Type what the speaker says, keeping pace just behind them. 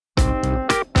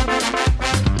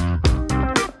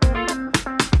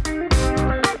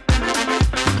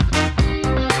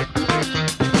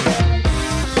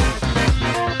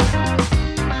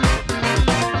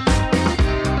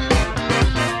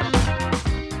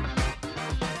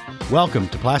Welcome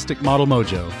to Plastic Model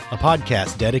Mojo, a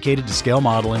podcast dedicated to scale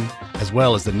modeling, as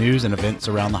well as the news and events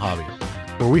around the hobby,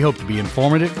 where we hope to be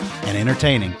informative and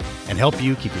entertaining and help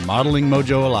you keep your modeling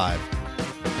mojo alive.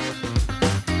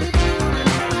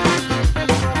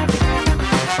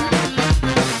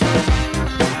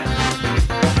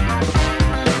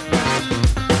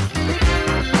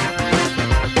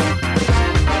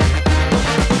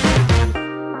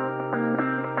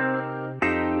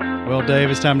 Well, Dave,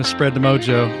 it's time to spread the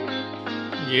mojo.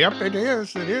 Yep, it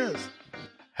is. It is.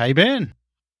 How you been?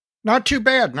 Not too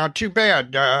bad. Not too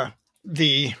bad.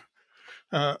 The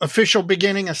official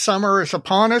beginning of summer is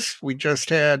upon us. We just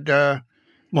had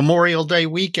Memorial Day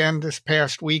weekend this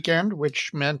past weekend,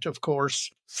 which meant, of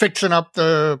course, fixing up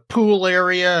the pool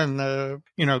area and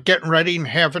getting ready and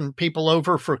having people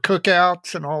over for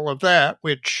cookouts and all of that,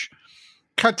 which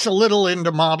cuts a little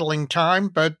into modeling time,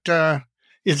 but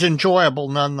is enjoyable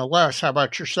nonetheless. How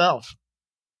about yourself?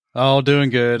 Oh,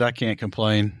 doing good. I can't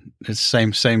complain. It's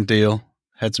the same deal.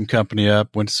 Had some company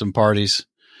up, went to some parties.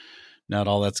 Not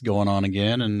all that's going on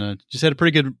again, and just had a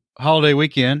pretty good holiday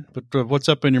weekend. But what's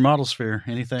up in your model sphere?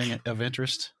 Anything of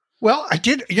interest? Well, I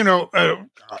did,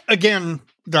 again,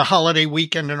 the holiday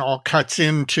weekend and all cuts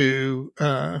into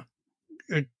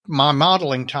my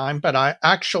modeling time, but I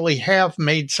actually have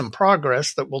made some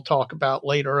progress that we'll talk about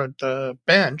later at the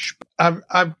bench.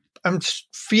 I'm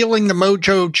feeling the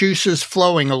mojo juices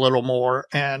flowing a little more,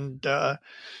 and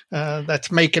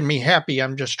that's making me happy.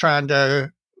 I'm just trying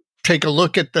to take a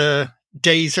look at the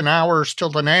days and hours till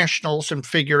the Nationals and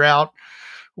figure out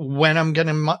when I'm going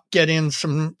to get in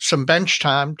some bench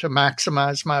time to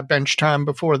maximize my bench time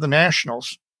before the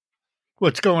Nationals.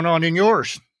 What's going on in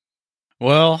yours?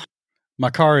 Well, my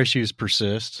car issues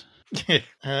persist.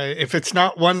 If it's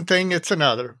not one thing, it's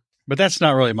another. But that's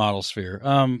not really model sphere.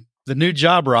 The new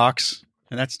job rocks,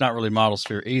 and that's not really model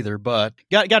sphere either, but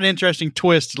got an interesting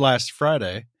twist last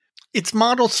Friday. It's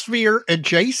model sphere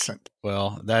adjacent.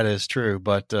 Well, that is true,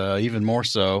 but even more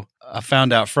so, I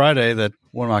found out Friday that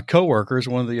one of my coworkers,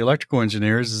 one of the electrical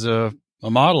engineers, is a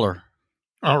modeler.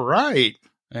 All right.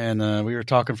 And we were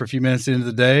talking for a few minutes into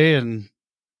the day, and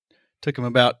took him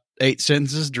about 8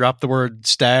 sentences, dropped the word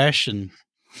stash, and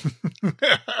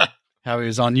how he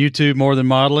was on YouTube more than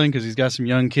modeling because he's got some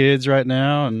young kids right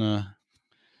now, and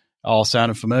all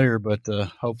sounded familiar. But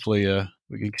hopefully,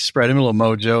 we can spread him a little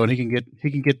mojo, and he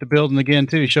can get the building again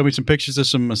too. He showed me some pictures of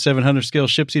some 700 scale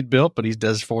ships he'd built, but he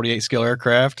does 48 scale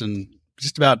aircraft and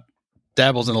just about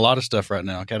dabbles in a lot of stuff right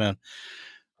now. Kind of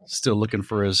still looking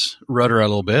for his rudder a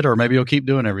little bit, or maybe he'll keep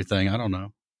doing everything. I don't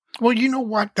know. Well, you know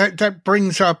what? That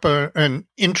brings up an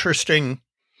interesting.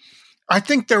 I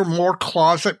think there are more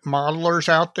closet modelers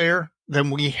out there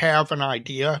than we have an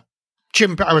idea.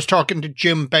 I was talking to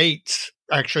Jim Bates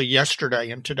actually yesterday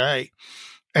and today,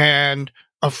 and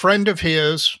a friend of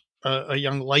his, a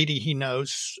young lady he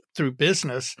knows through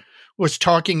business, was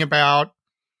talking about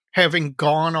having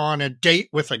gone on a date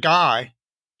with a guy,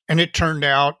 and it turned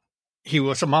out he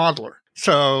was a modeler.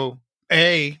 So,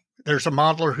 there's a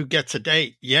modeler who gets a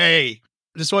date. Yay.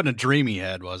 This wasn't a dream he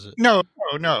had, was it? No.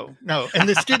 And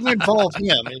this didn't involve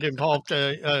him. It involved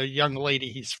a young lady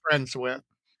he's friends with.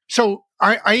 So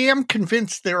I am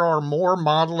convinced there are more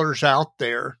modelers out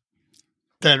there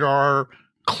that are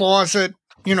closet.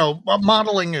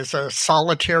 Modeling is a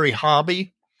solitary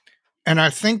hobby. And I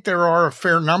think there are a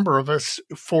fair number of us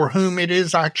for whom it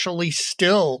is actually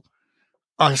still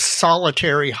a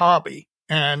solitary hobby.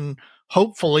 And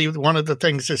hopefully one of the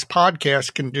things this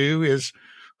podcast can do is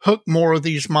hook more of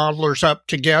these modelers up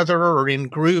together or in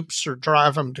groups or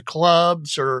drive them to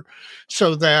clubs, or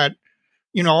so that,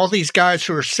 all these guys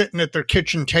who are sitting at their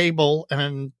kitchen table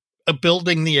and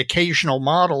building the occasional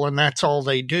model, and that's all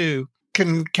they do,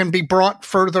 can be brought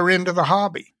further into the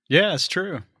hobby. Yeah, it's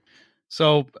true.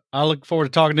 So I look forward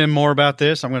to talking to him more about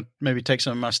this. I'm going to maybe take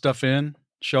some of my stuff in,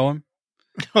 show him.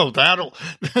 Oh,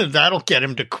 that'll get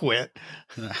him to quit.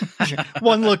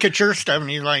 One look at your stuff and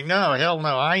he's like, no, hell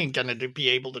no, I ain't going to be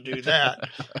able to do that.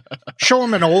 Show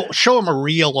him a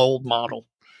real old model,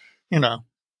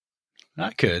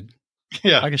 I could.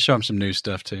 Yeah. I can show him some new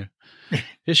stuff too.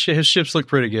 His ships look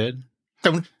pretty good.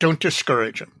 Don't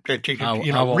discourage him.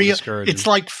 I won't discourage him. It's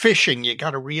like fishing. You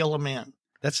got to reel them in.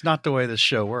 That's not the way this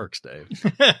show works, Dave.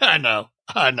 I know.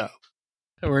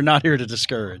 We're not here to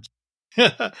discourage.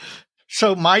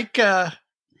 So, Mike,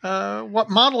 what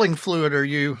modeling fluid are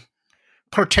you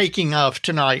partaking of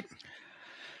tonight?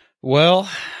 Well,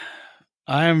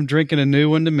 I am drinking a new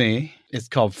one to me. It's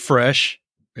called Fresh.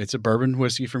 It's a bourbon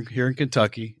whiskey from here in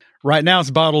Kentucky. Right now,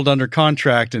 it's bottled under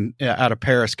contract out of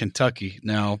Paris, Kentucky.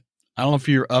 Now, I don't know if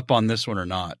you're up on this one or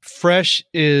not. Fresh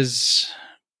is,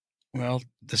 well,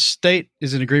 the state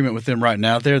is in agreement with them right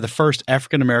now. They're the first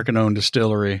African American owned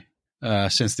distillery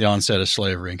since the onset of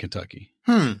slavery in Kentucky.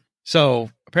 So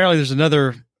apparently there's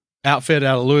another outfit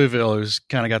out of Louisville who's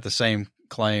kind of got the same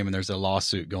claim, and there's a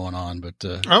lawsuit going on. But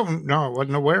oh no, I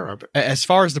wasn't aware of it. As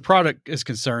far as the product is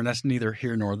concerned, that's neither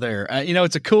here nor there.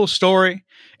 It's a cool story,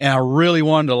 and I really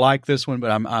wanted to like this one,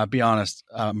 but I'll be honest,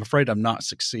 I'm afraid I'm not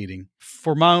succeeding.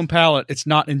 For my own palate, it's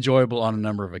not enjoyable on a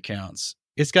number of accounts.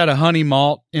 It's got a honey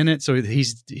malt in it, so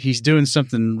he's doing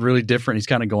something really different. He's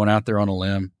kind of going out there on a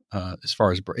limb as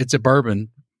far as it's a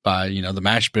bourbon by the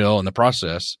mash bill and the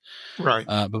process, right?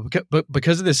 But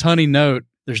because of this honey note,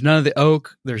 there's none of the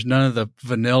oak, there's none of the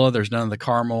vanilla, there's none of the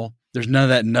caramel, there's none of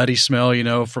that nutty smell,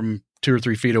 from 2 or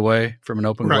 3 feet away from an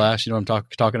open glass. You know what I'm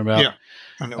talking about? Yeah,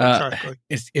 I know exactly.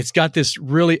 It's got this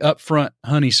really upfront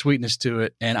honey sweetness to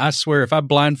it, and I swear if I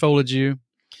blindfolded you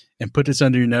and put this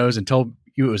under your nose and told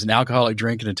you it was an alcoholic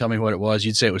drink and to tell me what it was,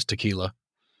 you'd say it was tequila.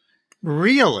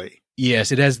 Really?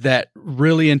 Yes, it has that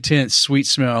really intense sweet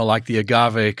smell like the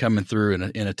agave coming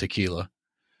through in a tequila.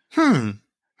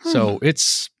 So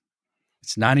it's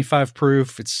 95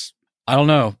 proof. I don't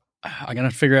know. I got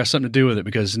to figure out something to do with it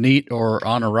because neat or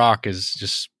on a rock is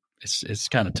just, it's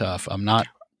kind of tough.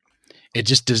 It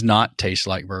just does not taste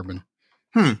like bourbon.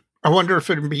 I wonder if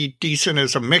it'd be decent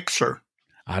as a mixer.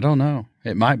 I don't know.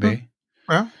 It might be.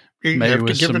 Well, you have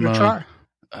to give it a try.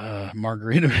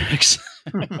 Margarita mix.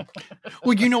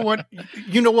 Well, you know what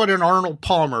an Arnold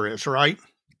Palmer is, right?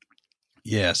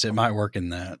 Yes, it might work in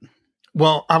that.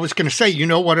 Well, I was going to say, you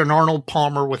know what an Arnold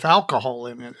Palmer with alcohol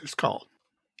in it is called?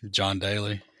 John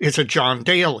Daly. It's a John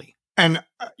Daly. And,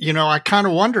 I kind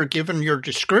of wonder, given your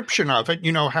description of it,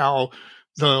 how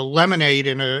the lemonade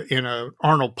in a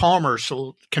Arnold Palmer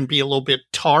can be a little bit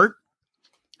tart.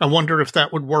 I wonder if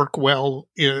that would work well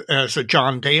as a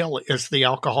John Daly, as the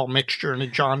alcohol mixture in a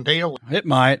John Daly. It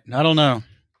might. I don't know.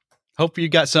 Hope you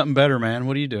got something better, man.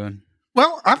 What are you doing?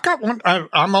 Well, I've got one.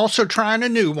 I'm also trying a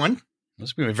new one. This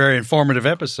is going to be a very informative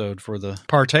episode for the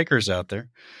partakers out there.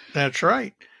 That's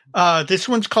right. This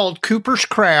one's called Cooper's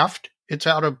Craft. It's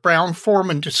out of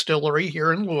Brown-Forman Distillery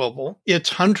here in Louisville.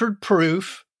 It's 100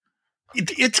 proof.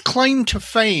 It's claim to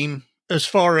fame as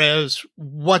far as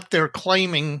what they're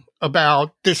claiming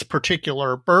about this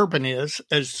particular bourbon is.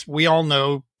 As we all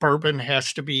know, bourbon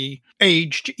has to be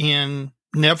aged in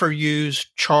never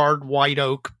used charred white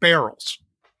oak barrels.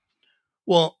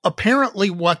 Well, apparently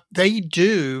what they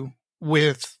do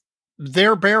with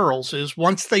their barrels is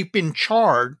once they've been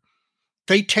charred,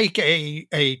 they take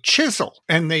a chisel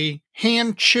and they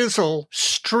hand chisel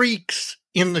streaks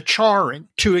in the charring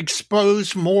to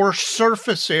expose more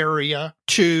surface area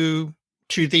to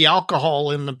the alcohol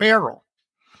in the barrel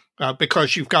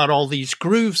because you've got all these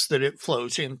grooves that it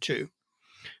flows into.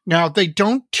 Now, they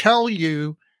don't tell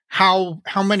you how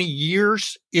many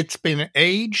years it's been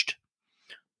aged,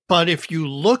 but if you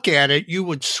look at it, you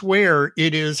would swear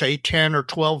it is a 10 or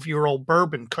 12-year-old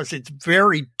bourbon because it's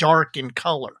very dark in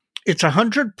color. It's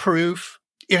 100 proof.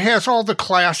 It has all the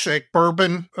classic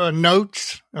bourbon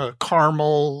notes,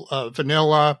 caramel,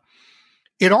 vanilla.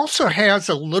 It also has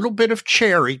a little bit of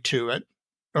cherry to it,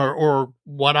 or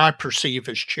what I perceive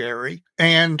as cherry.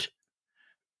 And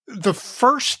the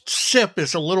first sip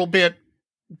is a little bit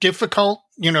difficult,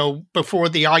 before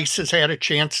the ice has had a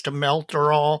chance to melt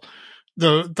or all.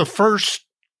 The first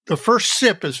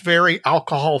sip is very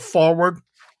alcohol forward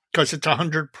because it's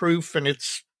 100 proof and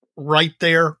it's right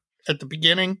there at the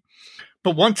beginning.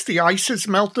 But once the ice has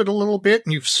melted a little bit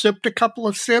and you've sipped a couple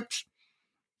of sips,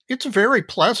 it's a very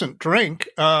pleasant drink.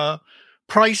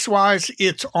 Price wise,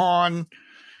 it's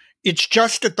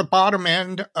just at the bottom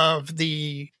end of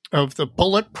the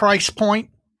bullet price point,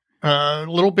 a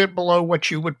little bit below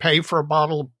what you would pay for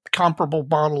a comparable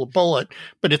bottle of Bullet,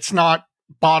 but it's not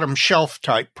bottom shelf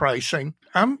type pricing.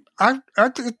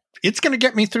 It's going to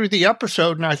get me through the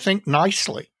episode, and I think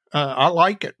nicely. I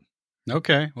like it.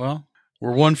 Okay, well,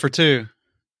 we're 1 for 2.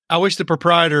 I wish the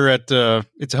proprietor at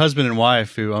it's a husband and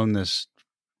wife who own this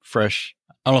Fresh.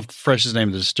 I don't know if Fresh is the name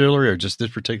of the distillery or just this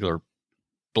particular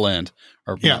blend,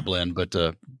 or not blend, but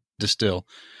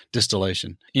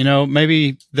distillation.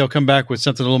 Maybe they'll come back with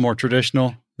something a little more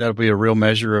traditional. That'll be a real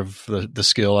measure of the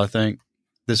skill. I think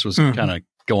this was kind of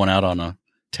going out on a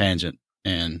tangent,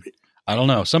 and I don't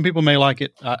know. Some people may like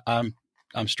it. I'm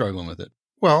struggling with it.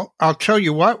 Well, I'll tell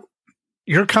you what.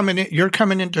 You're coming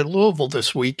into Louisville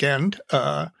this weekend,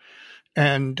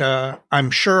 and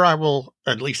I'm sure I will.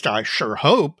 At least I sure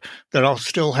hope that I'll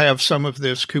still have some of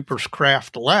this Cooper's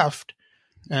Craft left,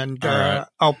 and right.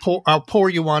 I'll pour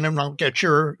you one, and I'll get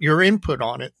your input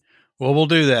on it. Well, we'll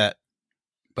do that.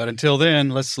 But until then,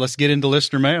 let's get into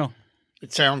listener mail.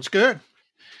 It sounds good.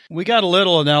 We got a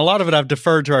little. Now, a lot of it I've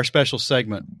deferred to our special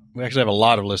segment. We actually have a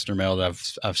lot of listener mail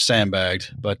that I've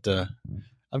sandbagged, but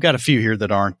I've got a few here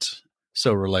that aren't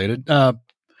so related.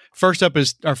 First up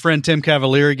is our friend Tim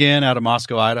Cavalier again out of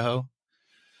Moscow, Idaho.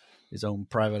 His own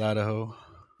private Idaho.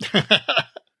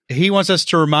 He wants us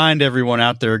to remind everyone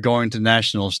out there going to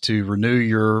nationals to renew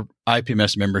your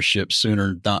IPMS membership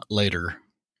sooner, not later.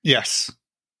 Yes.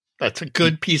 That's a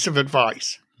good piece of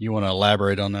advice. You want to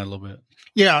elaborate on that a little bit?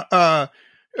 Yeah.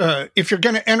 If you're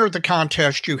going to enter the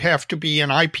contest, you have to be an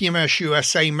IPMS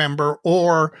USA member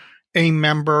or a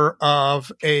member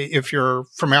of if you're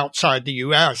from outside the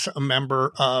U.S., a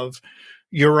member of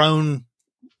your own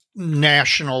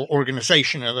national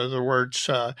organization. In other words,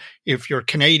 if you're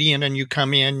Canadian and you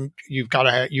come in, you've got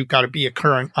to be a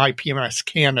current IPMS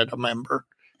Canada member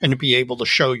and to be able to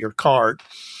show your card.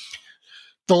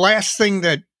 The last thing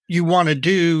that you want to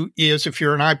do is, if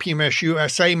you're an IPMS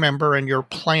USA member and you're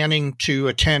planning to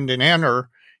attend and enter,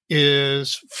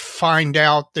 is find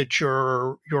out that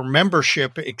your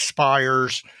membership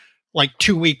expires like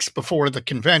 2 weeks before the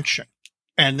convention,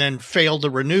 and then fail to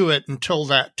renew it until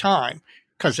that time.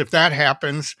 Because if that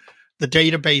happens, the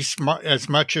database, as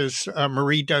much as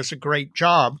Marie does a great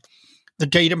job, the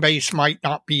database might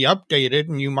not be updated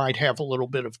and you might have a little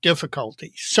bit of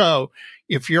difficulty. So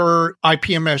if your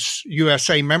IPMS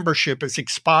USA membership is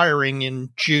expiring in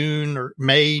June or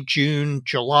May, June,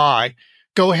 July,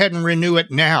 go ahead and renew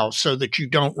it now so that you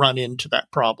don't run into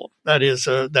that problem. That is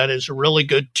a really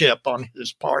good tip on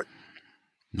his part.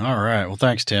 All right. Well,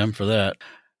 thanks, Tim, for that.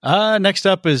 Next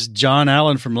up is John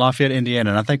Allen from Lafayette,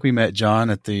 Indiana. And I think we met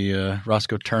John at the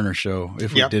Roscoe Turner show.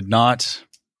 If we did not,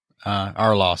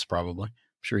 our loss probably. I'm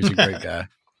sure he's a great guy.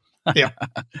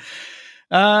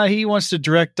 Yeah. He wants to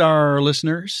direct our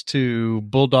listeners to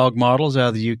Bulldog Models out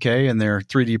of the UK and their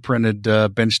 3D printed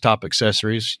benchtop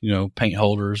accessories, paint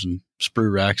holders and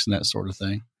sprue racks and that sort of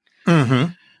thing.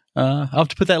 Mm-hmm. I'll have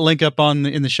to put that link up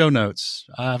in the show notes.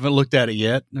 I haven't looked at it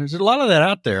yet. There's a lot of that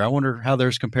out there. I wonder how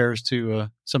theirs compares to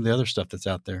some of the other stuff that's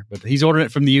out there. But he's ordering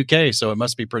it from the UK, so it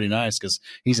must be pretty nice because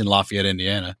he's in Lafayette,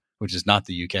 Indiana, which is not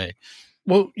the UK.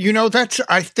 Well, that's,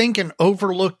 I think, an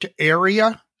overlooked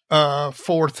area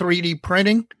for 3D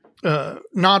printing.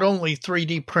 Not only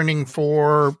 3D printing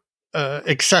for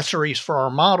accessories for our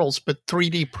models, but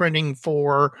 3D printing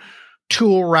for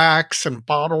tool racks and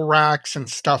bottle racks and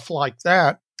stuff like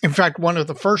that. In fact, one of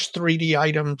the first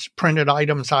 3D printed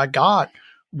items I got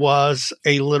was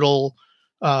a little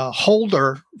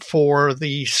holder for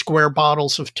the square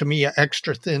bottles of Tamiya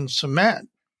extra thin cement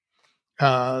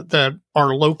that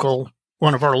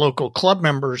one of our local club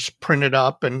members printed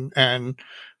up and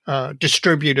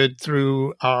distributed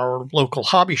through our local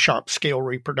hobby shop, Scale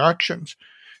Reproductions.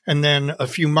 And then a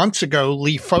few months ago,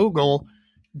 Lee Fogel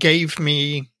gave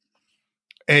me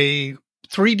a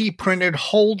 3D printed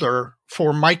holder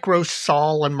for Micro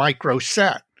Sol and Micro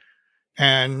Set.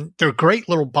 And they're great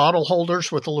little bottle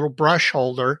holders with a little brush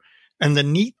holder. And the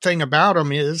neat thing about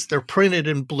them is they're printed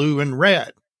in blue and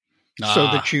red so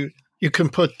that you can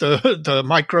put the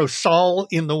Micro Sol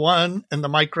in the one and the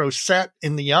Micro Set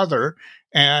in the other.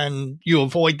 And you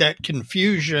avoid that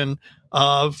confusion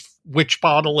of which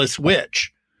bottle is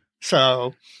which.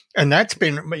 So, and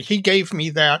he gave me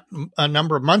that a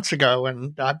number of months ago,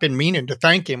 and I've been meaning to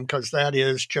thank him because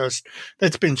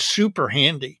that's been super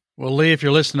handy. Well, Lee, if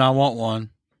you're listening, I want one.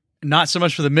 Not so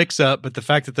much for the mix up, but the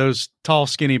fact that those tall,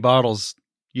 skinny bottles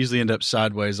usually end up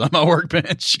sideways on my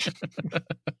workbench.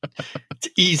 It's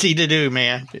easy to do,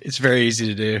 man. It's very easy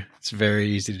to do.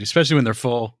 Especially when they're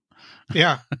full.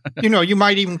 Yeah. You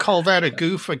might even call that a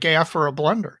goof, a gaff, or a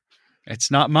blunder.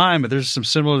 It's not mine, but there's some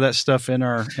similar to that stuff in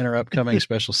our upcoming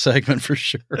special segment for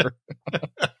sure.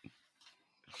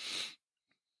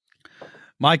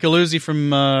 Mike Aluzzi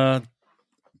from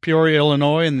Peoria,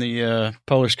 Illinois, and the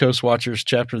Polish Coast Watchers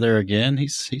chapter there again.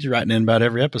 He's writing in about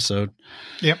every episode.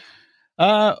 Yep.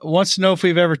 Wants to know if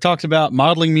we've ever talked about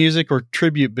modeling music or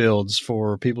tribute builds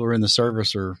for people who are in the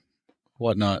service or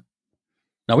whatnot.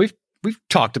 Now we've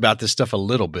talked about this stuff a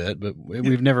little bit, but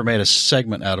we've never made a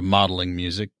segment out of modeling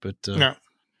music. But,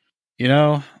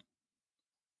 no.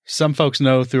 Some folks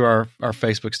know through our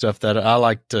Facebook stuff that I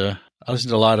listen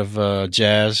to a lot of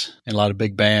jazz and a lot of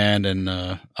big band. And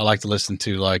I like to listen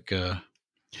to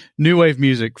new wave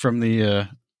music from the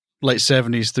late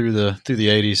 70s through the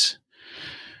 80s.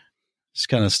 It's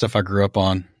kind of stuff I grew up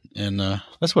on. And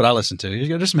that's what I listen to.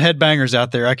 There's some headbangers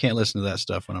out there. I can't listen to that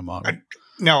stuff when I'm modeling.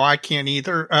 No, I can't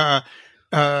either.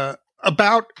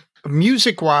 About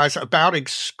music-wise, about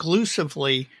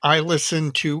exclusively, I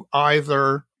listen to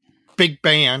either big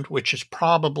band, which is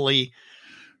probably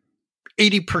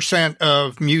 80%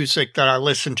 of music that I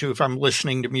listen to, if I'm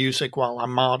listening to music while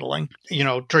I'm modeling.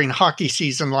 During hockey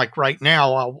season, like right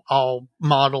now, I'll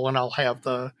model and I'll have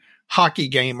the hockey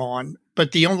game on.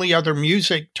 But the only other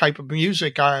type of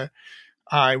music I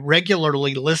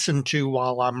regularly listen to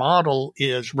while I model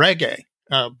is reggae,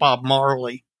 Bob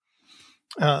Marley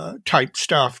type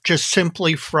stuff, just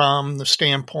simply from the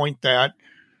standpoint that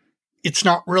it's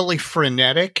not really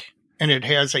frenetic and it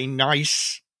has a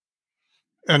nice,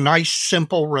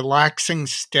 simple, relaxing,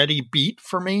 steady beat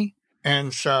for me.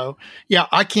 And so, yeah,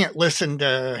 I can't listen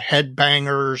to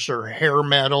headbangers or hair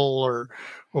metal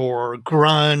or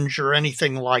grunge or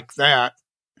anything like that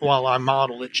while I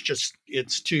model.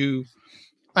 It's too,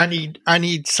 I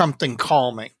need something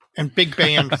calming. And big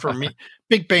band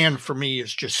for me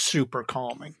is just super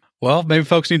calming. Well, maybe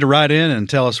folks need to write in and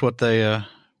tell us what they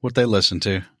listen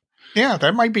to. Yeah,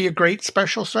 that might be a great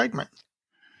special segment.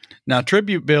 Now,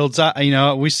 tribute builds,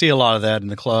 we see a lot of that in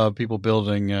the club, people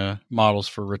building models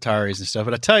for retirees and stuff.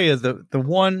 But I tell you, the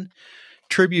one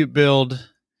tribute build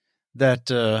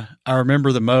that I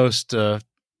remember the most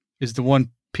is the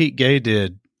one Pete Gay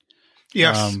did.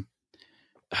 Yes.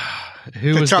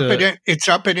 It's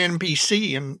up at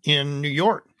NBC in New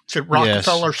York. It's at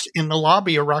Rockefeller, in the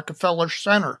lobby of Rockefeller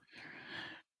Center.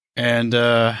 And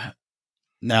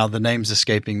now the name's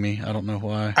escaping me. I don't know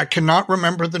why. I cannot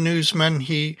remember the newsman.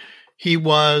 He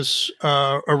was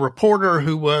a reporter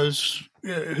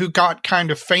who got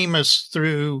kind of famous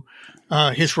through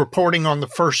his reporting on the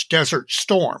first Desert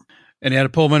Storm. And he had a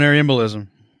pulmonary embolism.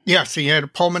 Yes, he had a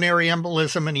pulmonary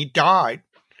embolism and he died.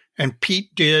 And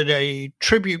Pete did a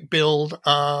tribute build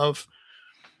of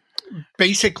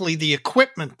basically the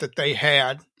equipment that they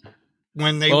had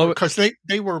when they were, because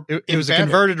they were. It was a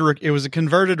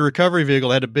converted recovery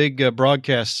vehicle. It had a big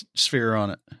broadcast sphere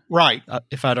on it. Right.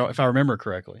 If I remember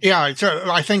correctly. Yeah. So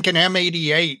I think an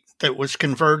M88 that was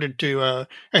converted to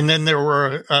and then there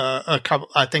were a couple.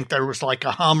 I think there was like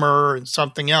a Hummer and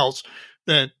something else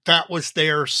that was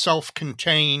their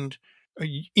self-contained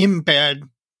embed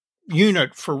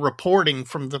unit for reporting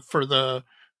for the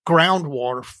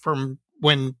groundwater from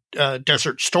when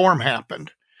Desert Storm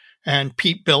happened. And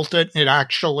Pete built it. It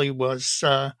actually was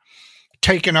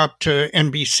taken up to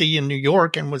NBC in New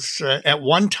York and was at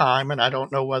one time, and I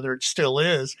don't know whether it still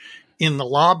is, in the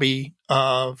lobby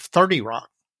of 30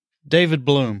 Rock. David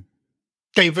Bloom,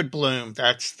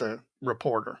 that's the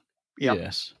reporter. Yep.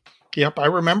 Yes. Yep, I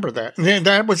remember that. And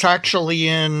that was actually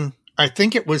I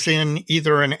think it was in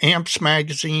either an AMPS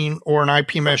magazine or an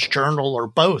IPMS journal or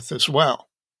both as well.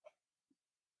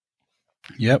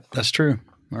 Yep, that's true.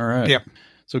 All right. Yep.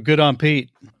 So good on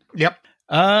Pete. Yep.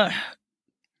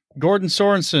 Gordon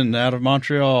Sorensen out of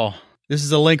Montreal. This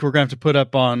is a link we're going to have to put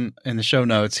up in the show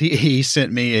notes. He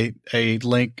sent me a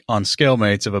link on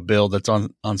ScaleMates of a build that's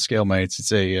on ScaleMates.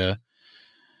 It's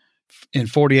in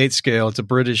 48 scale. It's a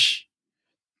British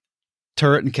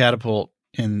turret and catapult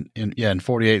in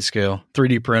 48 scale,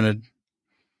 3D printed.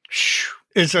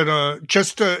 Is it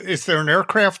is there an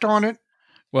aircraft on it?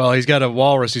 Well, he's got a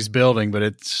Walrus he's building, but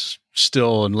it's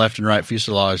still in left and right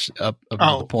fuselage up to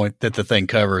the point that the thing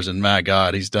covers. And my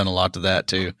God, he's done a lot to that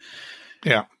too.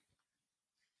 Yeah.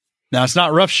 Now it's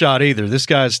not rough shot either. This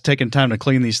guy's taking time to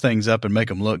clean these things up and make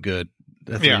them look good.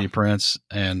 The 3D prints.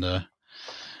 And,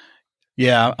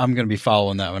 I'm going to be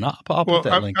following that one. I'll put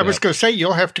that link I was going to say,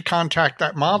 you'll have to contact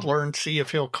that modeler and see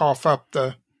if he'll cough up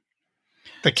the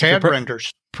CAD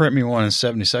renders. Print me one in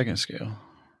 72nd scale.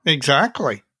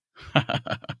 Exactly.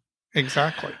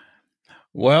 Exactly.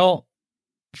 Well,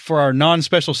 for our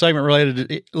non-special segment related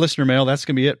to listener mail, that's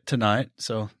going to be it tonight.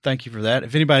 So thank you for that.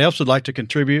 If anybody else would like to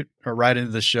contribute or write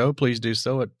into the show, please do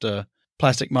so at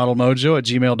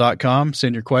plasticmodelmojo@gmail.com.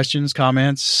 Send your questions,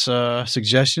 comments,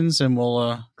 suggestions, and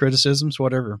criticisms,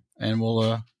 whatever. And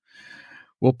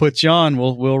we'll put you on.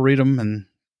 We'll read them and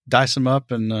dice them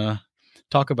up and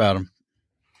talk about them.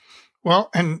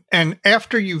 Well, and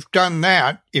after you've done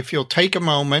that, if you'll take a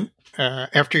moment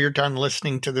after you're done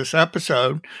listening to this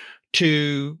episode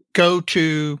to go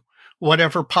to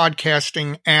whatever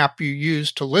podcasting app you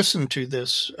use to listen to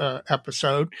this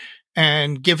episode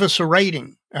and give us a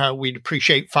rating. We'd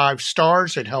appreciate 5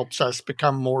 stars. It helps us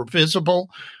become more visible.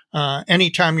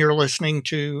 Anytime you're listening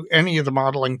to any of the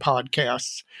modeling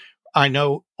podcasts, I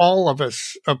know all of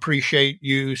us appreciate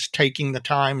you taking the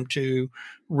time to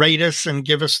rate us and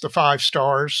give us the 5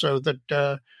 stars so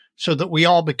that we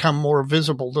all become more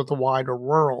visible to the wider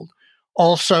world.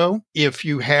 Also, if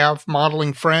you have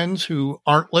modeling friends who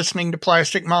aren't listening to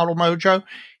Plastic Model Mojo,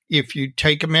 if you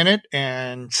take a minute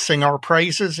and sing our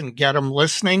praises and get them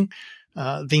listening,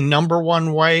 the number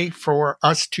one way for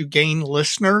us to gain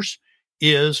listeners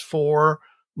is for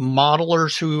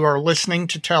modelers who are listening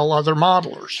to tell other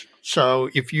modelers. So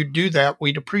if you do that,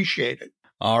 we'd appreciate it.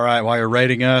 All right. While you're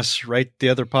rating us, rate the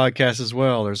other podcasts as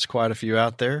well. There's quite a few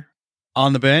out there.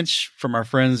 On the Bench from our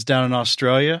friends down in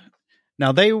Australia.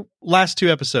 Now, last 2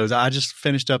 episodes, I just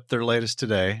finished up their latest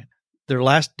today.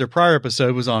 Their prior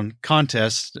episode was on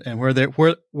contests and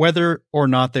whether or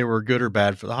not they were good or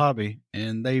bad for the hobby.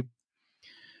 And they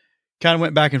kind of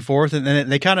went back and forth, and then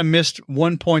they kind of missed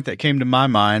one point that came to my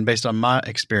mind based on my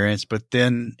experience. But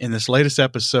then in this latest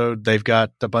episode, they've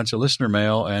got a bunch of listener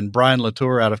mail, and Brian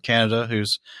Latour out of Canada,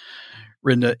 who's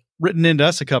written into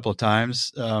us a couple of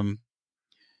times,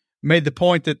 made the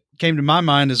point that came to my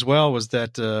mind as well, was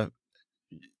that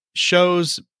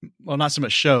shows, well, not so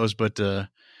much shows, but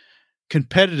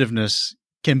competitiveness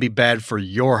can be bad for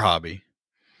your hobby.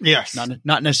 Yes.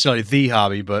 Not necessarily the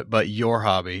hobby, but your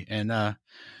hobby. And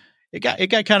it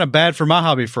got kind of bad for my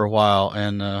hobby for a while,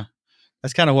 and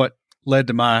that's kind of what led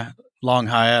to my long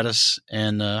hiatus.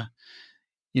 And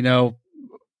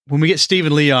when we get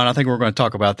Stephen Lee on, I think we're going to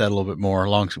talk about that a little bit more,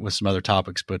 along with some other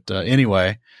topics. But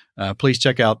anyway, please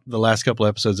check out the last couple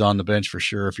episodes on the bench for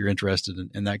sure if you're interested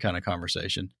in that kind of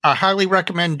conversation. I highly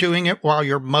recommend doing it while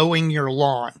you're mowing your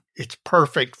lawn. It's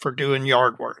perfect for doing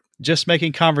yard work. Just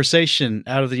making conversation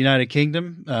out of the United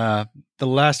Kingdom. The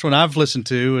last one I've listened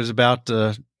to is about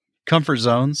comfort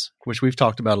zones, which we've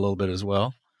talked about a little bit as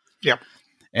well. Yep.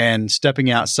 And stepping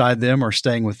outside them or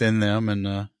staying within them.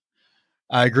 And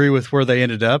I agree with where they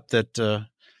ended up, that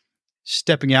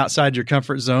stepping outside your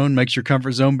comfort zone makes your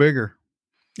comfort zone bigger.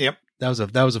 Yep.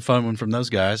 That was a fun one from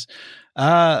those guys.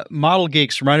 Model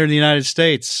Geeks from right here in the United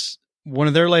States, one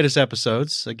of their latest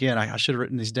episodes. Again, I should have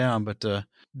written these down, but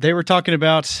they were talking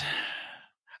about,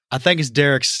 I think it's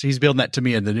Derek's, he's building that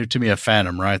Tamiya, the new Tamiya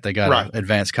Phantom, right? They got an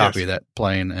advanced copy of that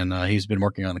plane, and he's been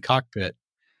working on the cockpit.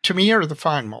 Tamiya or the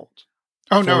fine mold?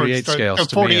 Oh, no, it's the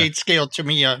 48 scale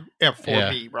Tamiya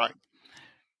F4B, right.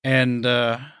 And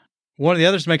one of the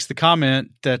others makes the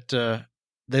comment that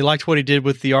they liked what he did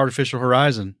with the artificial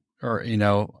horizon, or in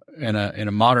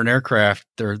a modern aircraft,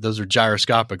 those are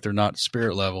gyroscopic; they're not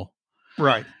spirit level.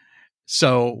 Right.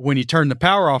 So when you turn the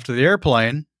power off to the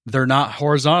airplane, they're not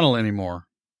horizontal anymore.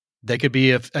 They could be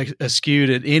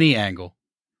askewed at any angle.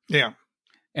 Yeah.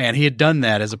 And he had done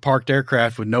that as a parked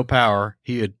aircraft with no power.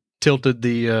 He had tilted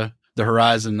the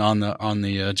horizon on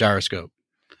the gyroscope.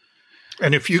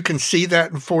 And if you can see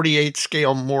that in 48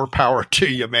 scale, more power to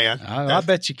you, man. I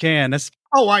bet you can.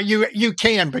 You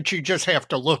can, but you just have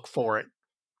to look for it.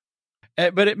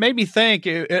 But it made me think.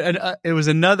 It was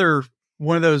another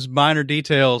one of those minor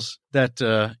details that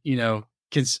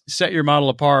can set your model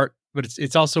apart. But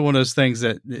it's also one of those things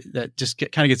that just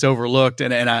kind of gets overlooked.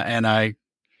 And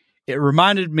it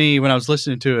reminded me when I was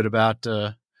listening to it about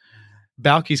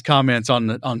Balky's comments on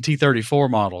T-34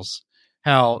 models,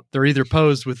 how they're either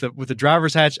posed with the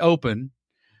driver's hatch open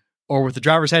or with the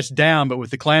driver's hatch down, but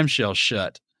with the clamshell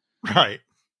shut.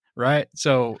 Right.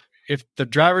 So if the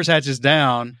driver's hatch is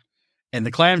down and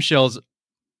the clamshells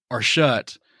are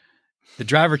shut, the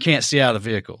driver can't see out of the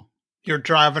vehicle. You're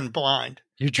driving blind.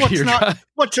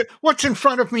 What's in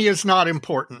front of me is not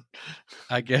important.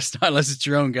 I guess not, unless it's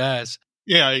your own guys.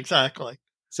 Yeah, exactly.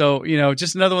 So,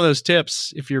 just another one of those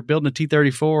tips. If you're building a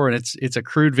T-34 and it's a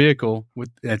crude vehicle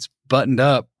it's buttoned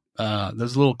up,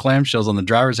 those little clamshells on the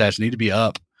driver's hatch need to be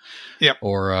up. Yep.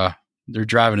 Or they're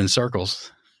driving in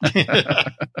circles. We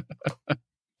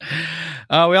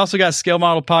also got Scale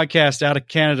Model Podcast out of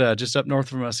Canada, just up north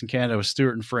from us in Canada, with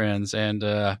Stuart and friends. And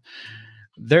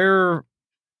they're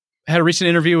had a recent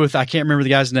interview with, I can't remember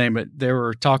the guy's name, but they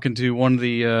were talking to one of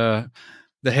the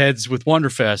heads with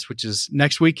Wonderfest, which is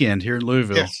next weekend here in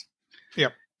Louisville. Yes.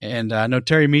 Yep. And I know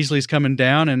Terry Measley's coming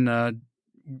down, and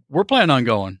we're planning on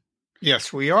going.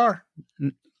 Yes, we are.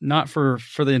 Not for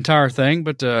the entire thing,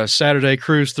 but Saturday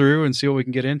cruise through and see what we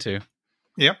can get into.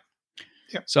 Yep.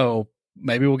 So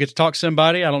maybe we'll get to talk to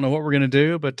somebody. I don't know what we're going to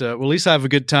do, but we'll at least have a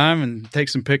good time and take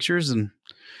some pictures and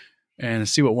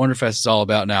see what Wonderfest is all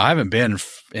about now. I haven't been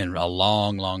in a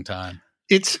long, long time.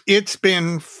 It's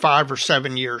been 5 or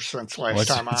 7 years since last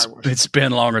time I was. It's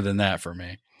been longer than that for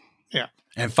me. Yeah.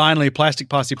 And finally, Plastic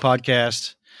Posse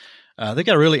Podcast. They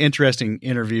got a really interesting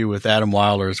interview with Adam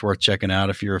Wilder. It's worth checking out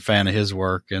if you're a fan of his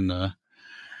work. And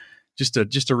just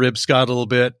to rib Scott a little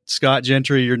bit, Scott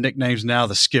Gentry, your nickname's now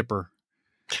the Skipper.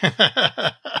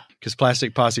 Because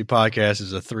Plastic Posse Podcast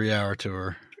is a 3-hour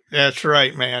tour. That's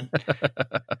right, man.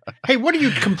 Hey, what are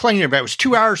you complaining about? It was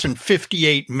 2 hours and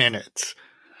 58 minutes.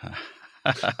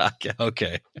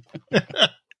 Okay.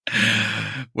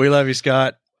 We love you,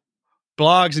 Scott.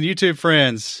 Blogs and YouTube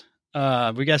friends.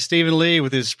 We got Stephen Lee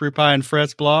with his Sprue Pie and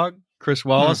Frets blog. Chris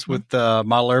Wallace with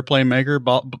Model Airplane Maker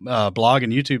blog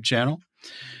and YouTube channel.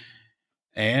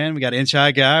 And we got Inch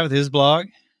High Guy with his blog.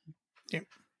 Yep.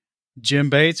 Jim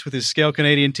Bates with his Scale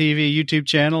Canadian TV YouTube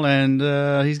channel. And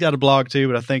he's got a blog too,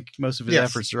 but I think most of his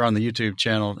efforts are on the YouTube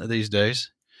channel these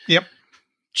days. Yep.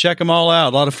 Check them all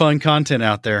out. A lot of fun content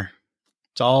out there.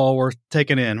 It's all worth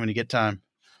taking in when you get time.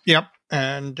 Yep.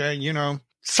 And,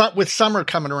 with summer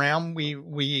coming around,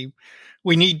 we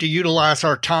need to utilize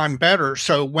our time better.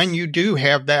 So when you do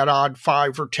have that odd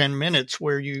 5 or 10 minutes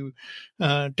where you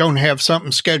don't have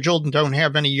something scheduled and don't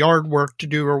have any yard work to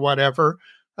do or whatever,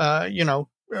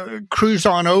 cruise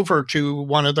on over to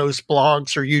one of those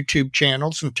blogs or YouTube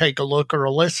channels and take a look or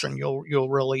a listen. You'll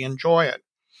really enjoy it.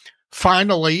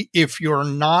 Finally, if you're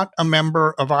not a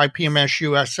member of IPMS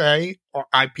USA or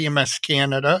IPMS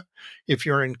Canada, if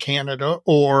you're in Canada,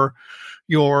 or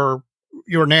your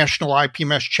national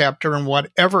IPMS chapter in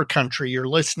whatever country you're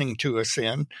listening to us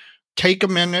in, take a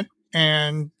minute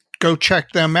and go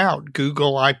check them out.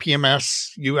 Google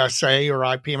IPMS USA or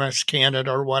IPMS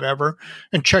Canada or whatever,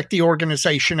 and check the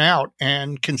organization out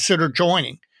and consider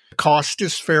joining. The cost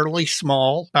is fairly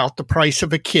small, about the price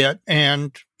of a kit,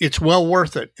 and it's well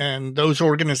worth it. And those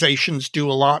organizations do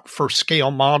a lot for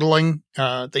scale modeling.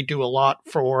 They do a lot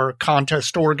for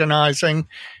contest organizing.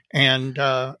 And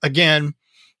again,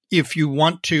 if you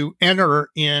want to enter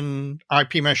in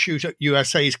IPMS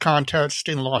USA's contest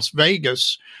in Las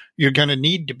Vegas, you're going to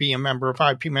need to be a member of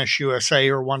IPMS USA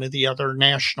or one of the other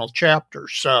national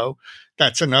chapters. So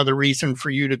that's another reason for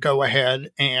you to go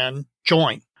ahead and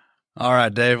join. All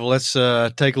right, Dave. Well, let's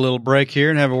take a little break here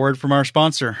and have a word from our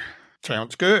sponsor.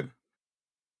 Sounds good.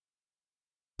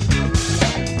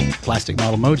 Plastic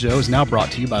Model Mojo is now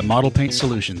brought to you by Model Paint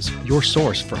Solutions, your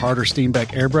source for Harder Steenbeck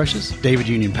airbrushes, David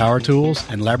Union power tools,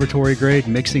 and laboratory-grade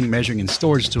mixing, measuring, and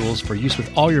storage tools for use with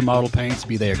all your model paints,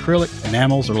 be they acrylic,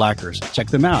 enamels, or lacquers. Check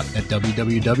them out at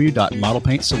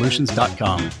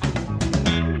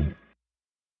www.modelpaintsolutions.com.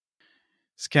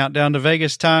 It's countdown to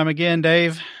Vegas time again,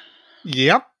 Dave.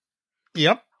 Yep.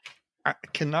 I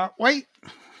cannot wait.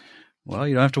 Well,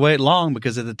 you don't have to wait long,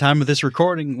 because at the time of this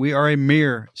recording, we are a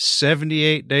mere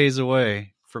 78 days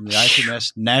away from the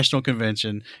IPMS National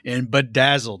Convention in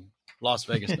bedazzled Las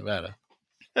Vegas, Nevada.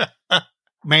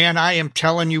 Man, I am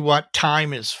telling you what,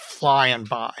 time is flying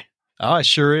by. Oh, it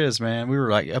sure is, man. We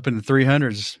were like up in the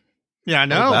 300s. Yeah, I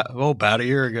know. About a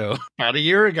year ago. About a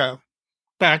year ago.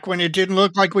 Back when it didn't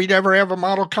look like we'd ever have a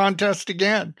model contest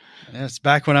again. Yeah, it's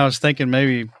back when I was thinking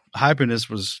maybe hyping this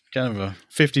was kind of a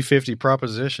 50-50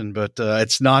 proposition, but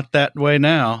it's not that way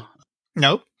now.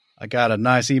 Nope. I got a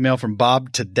nice email from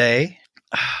Bob today.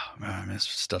 Oh, man, this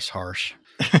stuff's harsh.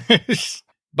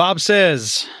 Bob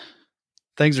says,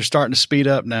 things are starting to speed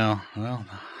up now. Well,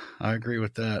 I agree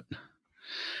with that.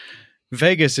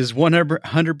 Vegas is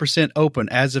 100% open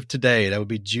as of today. That would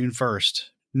be June 1st.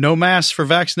 No masks for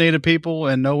vaccinated people,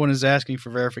 and no one is asking for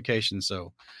verification.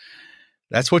 So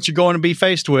that's what you're going to be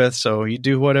faced with. So you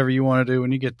do whatever you want to do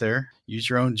when you get there. Use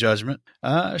your own judgment.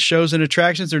 Shows and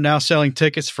attractions are now selling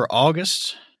tickets for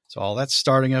August. So all that's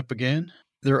starting up again.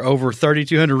 There are over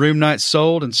 3,200 room nights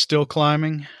sold and still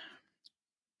climbing.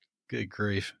 Good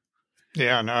grief.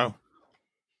 Yeah, I know.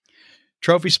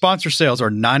 Trophy sponsor sales are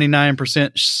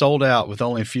 99% sold out with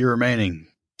only a few remaining.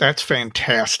 That's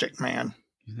fantastic, man.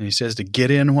 And he says to get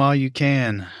in while you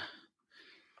can.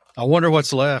 I wonder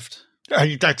what's left.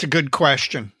 That's a good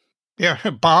question. Yeah,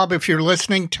 Bob, if you're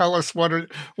listening, tell us what are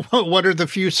the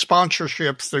few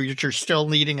sponsorships that you're still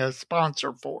needing a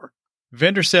sponsor for.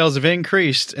 Vendor sales have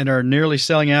increased and are nearly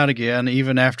selling out again,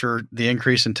 even after the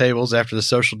increase in tables after the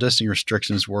social distancing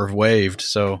restrictions were waived.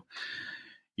 So,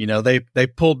 they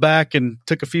pulled back and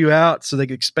took a few out so they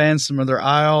could expand some of their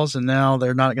aisles, and now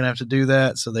they're not going to have to do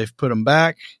that. So they've put them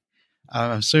back,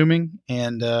 I'm assuming,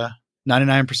 and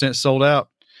 99% sold out.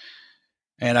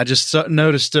 And I just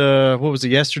noticed, what was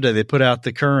it, yesterday? They put out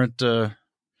the current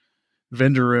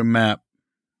vendor room map.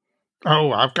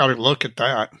 Oh, I've got to look at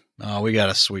that. Oh, we got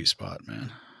a sweet spot,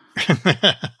 man.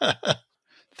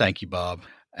 Thank you, Bob.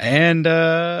 And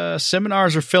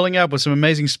seminars are filling up with some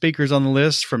amazing speakers on the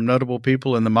list, from notable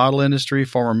people in the model industry,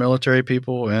 former military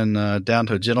people, and down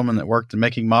to a gentleman that worked in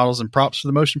making models and props for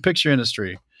the motion picture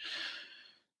industry.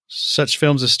 Such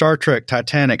films as Star Trek,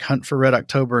 Titanic, Hunt for Red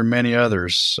October, and many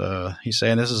others. He's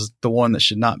saying this is the one that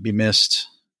should not be missed.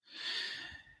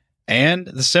 And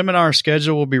the seminar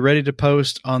schedule will be ready to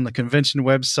post on the convention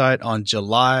website on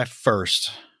July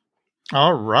 1st.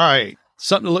 All right.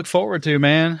 Something to look forward to,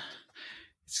 man.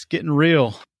 It's getting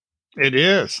real. It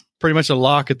is. Pretty much a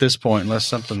lock at this point, unless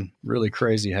something really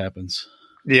crazy happens.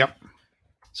 Yep.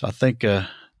 So I think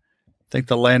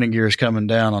the landing gear is coming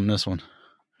down on this one.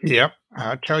 Yep.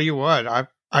 I tell you what,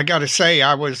 I got to say,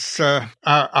 I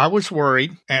was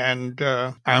worried, and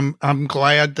I'm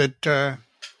glad that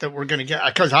that we're going to get,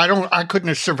 because I couldn't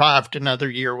have survived another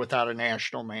year without a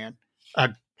national man.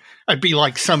 I'd be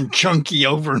like some junkie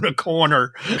over in the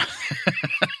corner,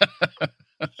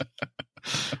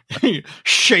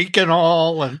 shaking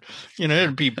all, and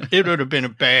it would have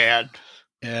been bad.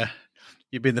 Yeah.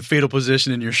 You'd be in the fetal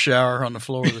position in your shower on the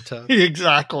floor of the tub.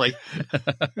 Exactly.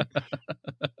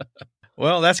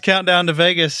 Well, that's Countdown to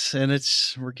Vegas, and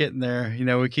we're getting there.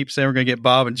 We keep saying we're going to get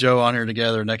Bob and Joe on here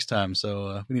together next time,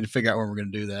 so we need to figure out when we're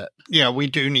going to do that. Yeah, we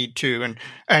do need to,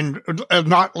 and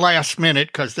not last minute,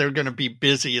 because they're going to be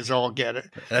busy as all get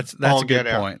it. That's a good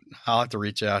point. I'll have to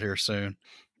reach out here soon.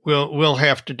 We'll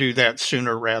have to do that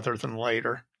sooner rather than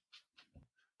later.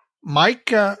 Mike,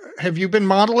 have you been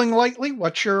modeling lately?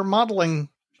 What's your modeling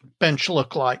bench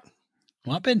look like?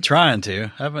 Well, I've been trying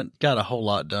to. I haven't got a whole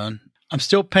lot done. I'm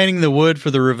still painting the wood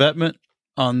for the revetment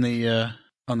on the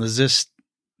Zis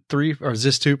 3 or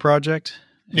Zis 2 project.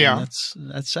 And yeah,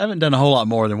 that's I haven't done a whole lot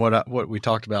more than what we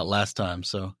talked about last time.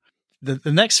 So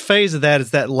the next phase of that is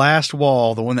that last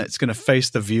wall, the one that's going to face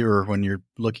the viewer when you're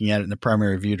looking at it in the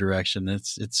primary view direction.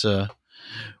 It's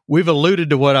we've alluded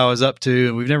to what I was up to,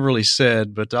 and we've never really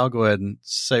said, but I'll go ahead and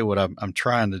say what I'm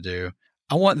trying to do.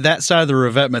 I want that side of the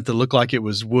revetment to look like it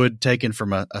was wood taken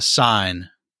from a sign.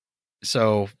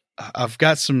 So I've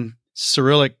got some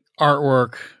Cyrillic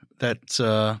artwork that's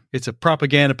it's a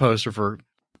propaganda poster for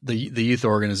the youth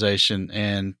organization,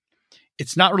 and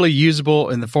it's not really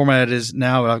usable in the format it is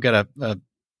now. I've got a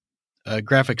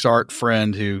graphics art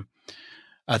friend who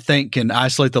I think can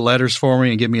isolate the letters for me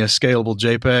and give me a scalable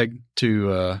JPEG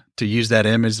to use that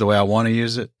image the way I want to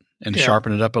use it and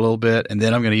sharpen it up a little bit. And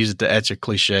then I'm going to use it to etch a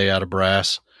cliche out of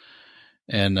brass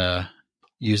and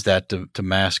use that to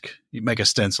mask, make a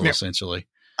stencil essentially.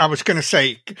 I was going to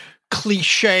say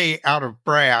cliche out of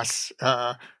brass.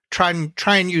 Try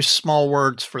and use small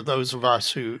words for those of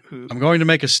us who. I'm going to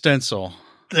make a stencil.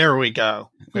 There we go.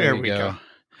 There we go.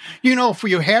 If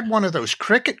you had one of those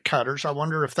Cricut cutters, I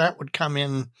wonder if that would come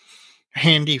in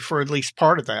handy for at least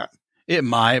part of that. It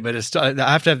might, but I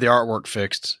have to have the artwork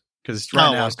fixed because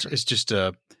now it's just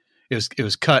it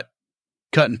was cut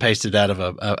and pasted out of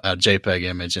a JPEG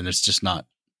image, and it's not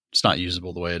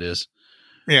usable the way it is.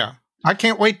 Yeah, I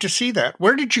can't wait to see that.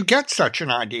 Where did you get such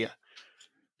an idea?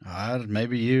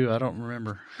 Maybe you. I don't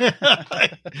remember.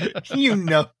 You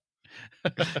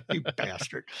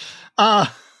bastard.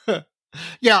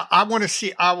 Yeah, I want to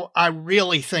see. I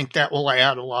really think that will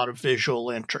add a lot of visual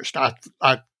interest. I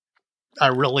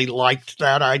really liked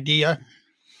that idea,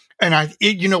 and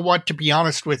you know what? To be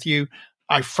honest with you,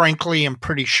 I frankly am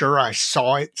pretty sure I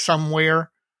saw it somewhere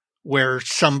where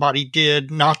somebody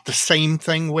did not the same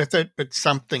thing with it, but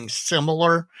something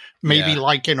similar. Maybe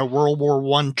like in a World War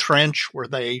I trench where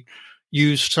they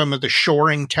used some of the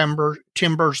shoring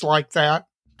timbers like that.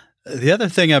 The other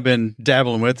thing I've been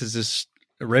dabbling with is this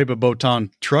Reba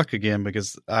Botan truck again,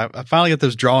 because I finally got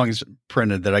those drawings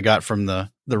printed that I got from the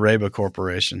Reba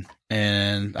Corporation.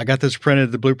 And I got those printed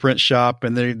at the blueprint shop,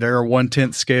 and they're a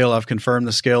 1/10 scale. I've confirmed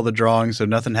the scale of the drawings, so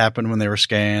nothing happened when they were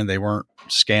scanned. They weren't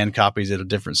scanned copies at a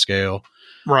different scale.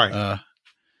 Right.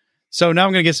 So now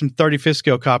I'm going to get some 35th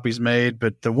scale copies made,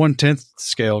 but the 1/10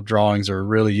 scale drawings are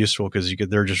really useful because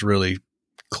they're just really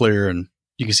clear, and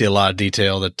you can see a lot of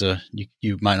detail that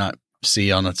you might not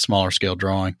see on a smaller scale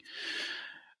drawing.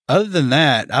 Other than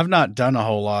that, I've not done a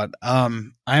whole lot. I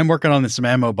am working on some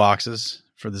ammo boxes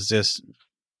for the Zis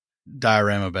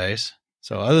diorama base.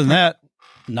 So other than that,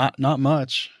 not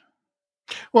much.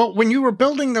 Well, when you were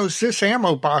building those Zis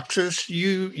ammo boxes,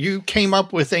 you came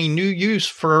up with a new use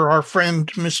for our friend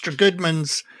Mr.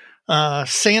 Goodman's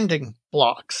sanding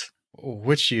blocks.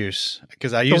 Which use?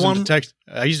 Because I use them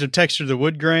to texture the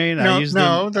wood grain.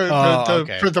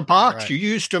 For the box, right. You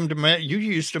used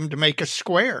them to make a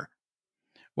square.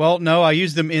 Well, no, I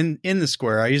use them in the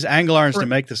square. I use angle irons to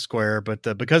make the square,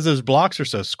 but because those blocks are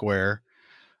so square,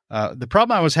 the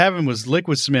problem I was having was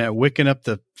liquid cement wicking up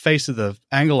the face of the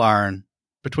angle iron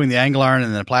between the angle iron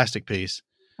and the plastic piece.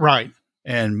 Right.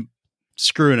 And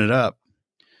screwing it up.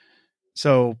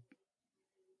 So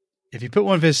if you put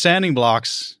one of his sanding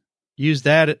blocks, use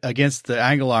that against the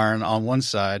angle iron on one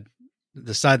side,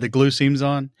 the side the glue seams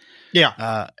on.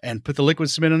 Yeah. And put the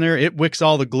liquid cement in there, it wicks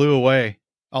all the glue away,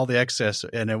 all the excess,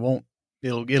 and it'll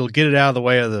get it out of the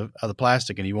way of the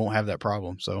plastic, and you won't have that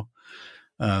problem. So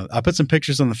I put some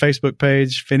pictures on the Facebook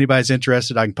page. If anybody's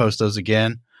interested, I can post those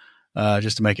again,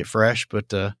 just to make it fresh.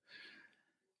 But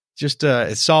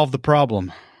it solved the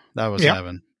problem that I was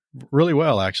having really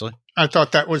well, actually. I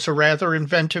thought that was a rather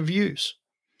inventive use.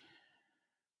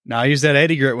 Now, I use that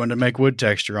 80 grit one to make wood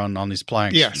texture on these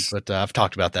planks. Yes. But I've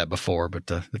talked about that before, but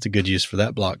that's a good use for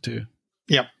that block too.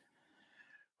 Yep.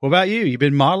 What about you? You've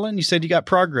been modeling? You said you got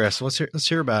progress. Let's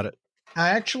hear about it. I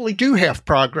actually do have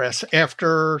progress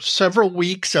after several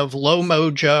weeks of low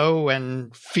mojo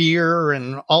and fear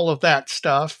and all of that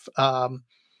stuff.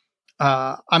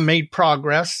 I made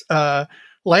progress.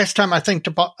 Last time I think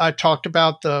I talked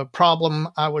about the problem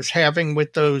I was having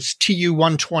with those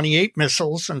Tu-128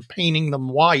 missiles and painting them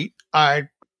white. I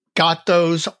got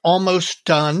those almost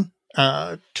done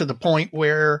to the point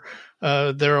where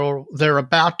they're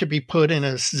about to be put in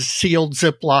a sealed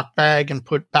Ziploc bag and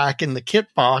put back in the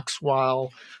kit box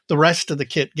while the rest of the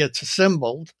kit gets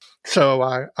assembled. So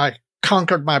I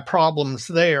conquered my problems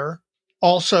there.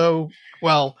 Also,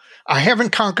 well, I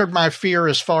haven't conquered my fear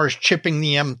as far as chipping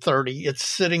the M30. It's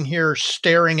sitting here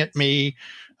staring at me,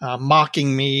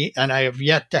 mocking me, and I have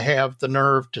yet to have the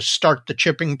nerve to start the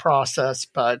chipping process,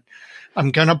 but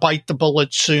I'm going to bite the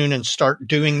bullet soon and start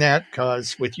doing that,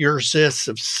 because with your Zis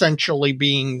essentially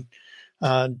being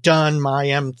done, my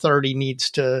M30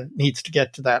 needs to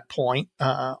get to that point.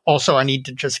 Also, I need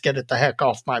to just get it the heck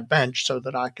off my bench so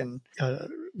that I can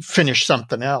finish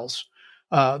something else.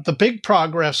 The big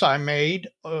progress I made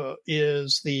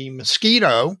is the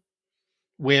Mosquito,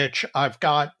 which I've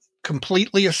got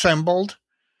completely assembled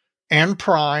and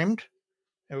primed,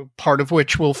 part of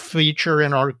which will feature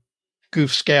in our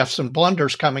Goofs, Gaffs, and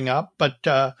Blunders coming up. But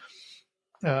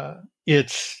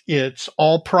it's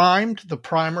all primed. The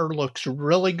primer looks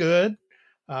really good.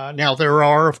 Now, there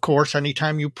are, of course,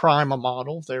 anytime you prime a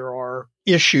model, there are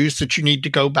issues that you need to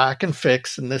go back and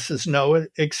fix, and this is no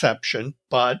exception.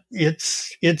 But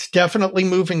it's definitely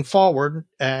moving forward,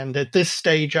 and at this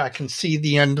stage, I can see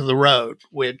the end of the road,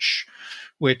 which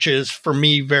is for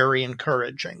me very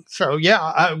encouraging. So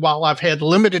yeah, while I've had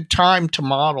limited time to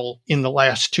model in the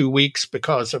last 2 weeks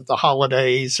because of the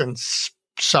holidays and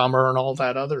summer and all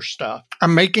that other stuff,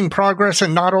 I'm making progress.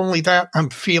 And not only that, I'm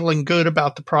feeling good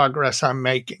about the progress I'm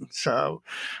making. So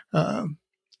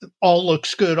all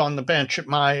looks good on the bench at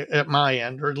my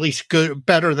end, or at least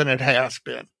better than it has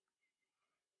been.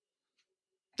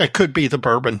 That could be the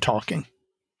bourbon talking.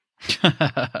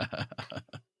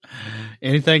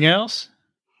 Anything else?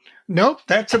 Nope,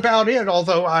 that's about it.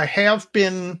 Although I have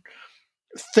been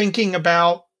thinking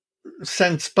about,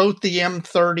 since both the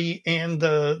M30 and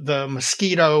the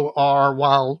Mosquito are,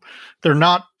 while they're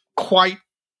not quite,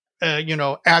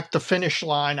 at the finish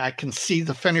line, I can see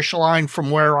the finish line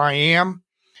from where I am.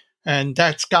 And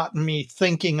that's gotten me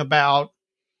thinking about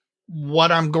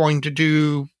what I'm going to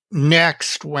do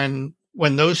next when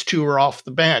those two are off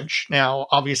the bench. Now,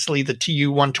 obviously, the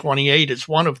Tu-128 is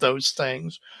one of those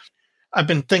things. I've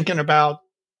been thinking about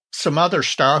some other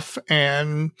stuff,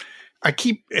 and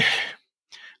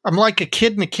I'm like a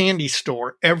kid in a candy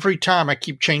store. Every time I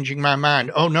keep changing my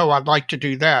mind. Oh, no, I'd like to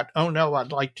do that. Oh, no,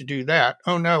 I'd like to do that.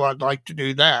 Oh, no, I'd like to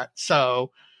do that.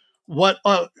 So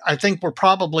I think we're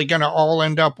probably going to all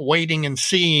end up waiting and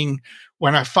seeing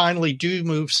when I finally do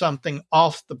move something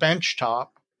off the bench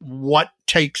top, what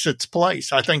takes its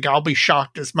place. I think I'll be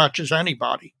shocked as much as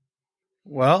anybody.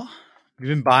 Well, have you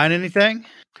been buying anything?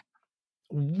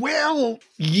 Well,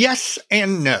 yes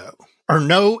and no, or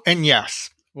no and yes.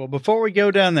 Well, before we go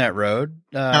down that road,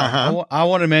 I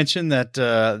want to mention that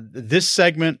this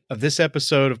segment of this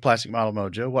episode of Plastic Model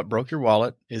Mojo, What Broke Your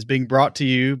Wallet, is being brought to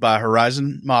you by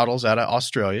Horizon Models out of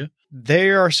Australia. They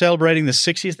are celebrating the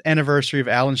 60th anniversary of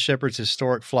Alan Shepard's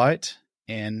historic flight,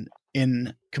 and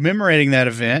in commemorating that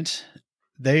event,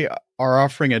 they are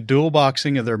offering a dual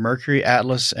boxing of their Mercury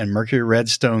Atlas and Mercury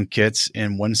Redstone kits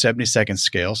in 1/72nd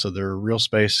scale. So they're a real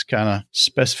space kind of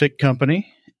specific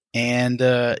company. And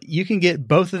you can get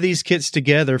both of these kits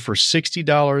together for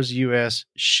 $60 US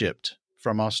shipped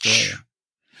from Australia.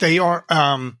 They are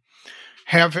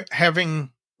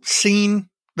having seen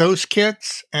those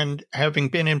kits and having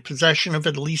been in possession of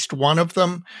at least one of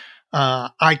them.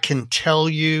 I can tell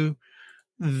you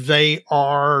they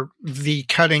are the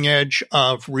cutting edge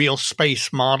of real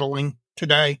space modeling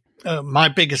today. My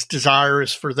biggest desire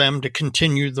is for them to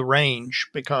continue the range,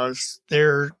 because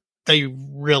they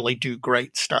really do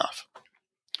great stuff.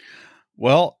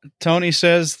 Well, Tony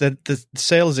says that the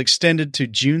sale is extended to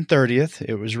June 30th.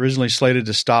 It was originally slated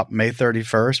to stop May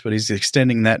 31st, but he's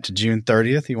extending that to June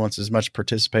 30th. He wants as much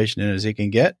participation in it as he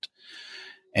can get.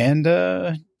 And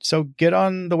so get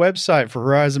on the website for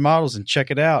Horizon Models and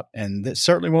check it out. And that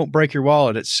certainly won't break your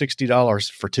wallet at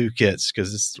 $60 for two kits,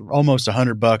 because it's almost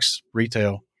 $100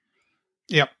 retail.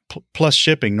 Yep. Plus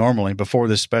shipping normally before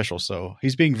this special. So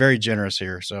he's being very generous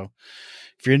here. So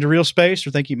if you're into real space or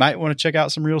think you might want to check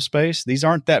out some real space, these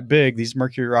aren't that big. These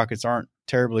Mercury rockets aren't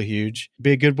terribly huge.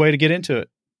 Be a good way to get into it.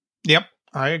 Yep,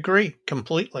 I agree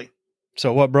completely.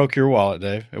 So what broke your wallet,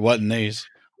 Dave? It wasn't these.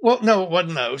 Well, no, it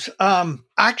wasn't those.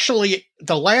 Actually,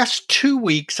 the last 2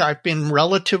 weeks I've been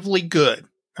relatively good.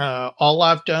 All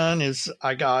I've done is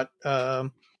I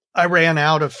ran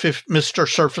out of Mr.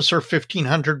 Surfacer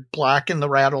 1500 black in the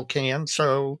rattle can,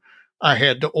 so I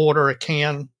had to order a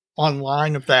can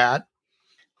online of that.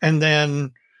 And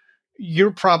then you're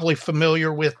probably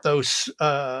familiar with those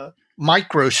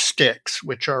micro sticks,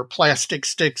 which are plastic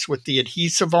sticks with the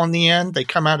adhesive on the end. They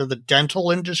come out of the dental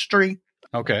industry.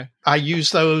 Okay. I use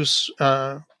those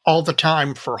all the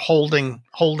time for holding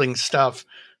stuff,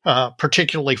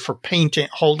 particularly for painting,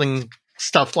 holding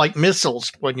stuff like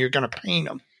missiles when you're going to paint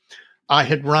them.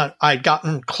 I'd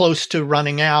gotten close to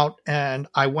running out, and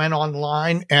I went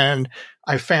online and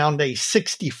I found a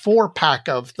 64 pack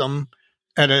of them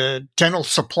at a dental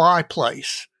supply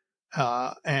place,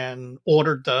 and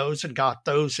ordered those and got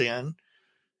those in.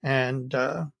 And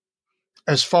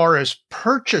as far as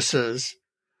purchases,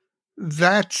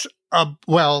 that's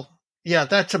about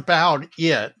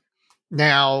it.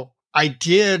 Now, I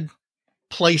did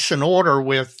place an order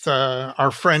with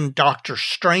our friend Dr.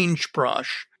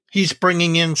 Strangebrush. He's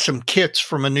bringing in some kits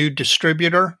from a new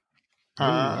distributor. Ooh,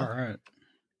 all right.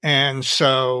 And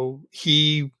so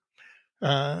he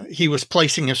was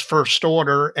placing his first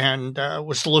order and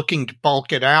was looking to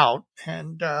bulk it out.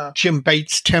 And Jim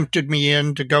Bates tempted me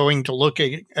into going to look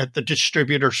at the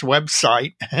distributor's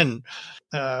website, and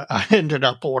I ended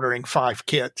up ordering 5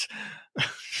 kits.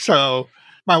 So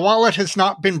my wallet has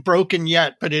not been broken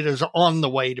yet, but it is on the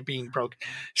way to being broken.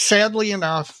 Sadly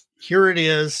enough, here it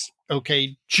is.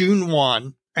 Okay, June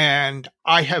 1, and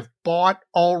I have bought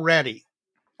already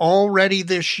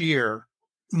this year,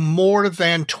 more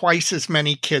than twice as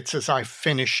many kits as I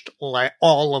finished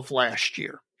all of last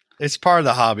year. It's part of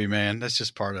the hobby, man. That's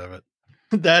just part of it.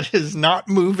 That is not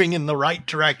moving in the right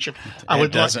direction.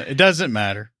 It doesn't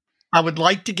matter. I would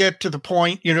like to get to the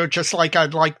point, just like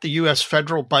I'd like the U.S.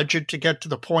 federal budget to get to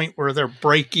the point where they're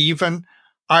break even.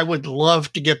 I would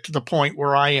love to get to the point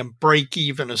where I am break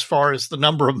even as far as the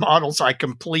number of models I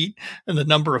complete and the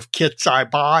number of kits I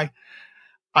buy.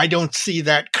 I don't see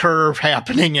that curve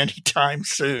happening anytime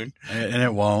soon. And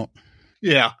it won't.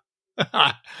 Yeah.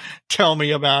 Tell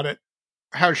me about it.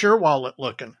 How's your wallet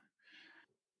looking?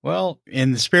 Well,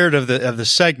 in the spirit of the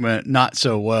segment, not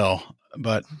so well,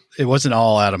 but it wasn't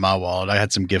all out of my wallet. I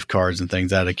had some gift cards and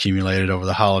things that accumulated over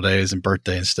the holidays and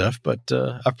birthday and stuff, but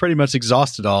I've pretty much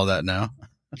exhausted all that now.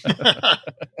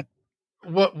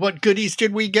 What goodies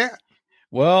did we get?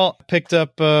 Well, I picked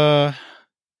up a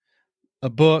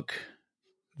book,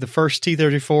 the first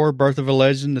T-34, Birth of a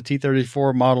Legend, the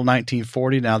T-34 model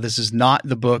 1940. Now, this is not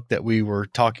the book that we were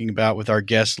talking about with our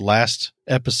guest last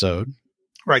episode.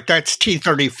 Right, that's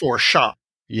T-34 Shock.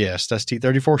 Yes, that's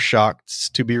T-34 Shock. It's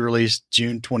to be released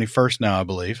June 21st now, I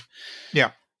believe.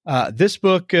 Yeah. This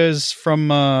book is from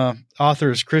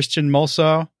authors Christian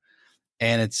Mulsow,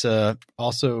 and it's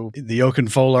also the Jochen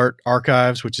Vollert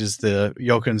Archives, which is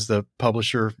Jochen's the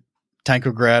publisher,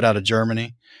 Tankograd out of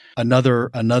Germany.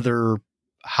 Another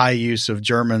high use of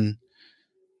German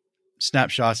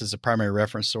snapshots as a primary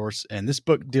reference source. And this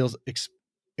book deals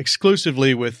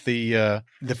exclusively with the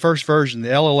first version, the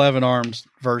L11 arms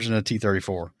version of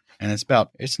T-34. And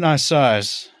it's nice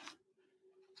size,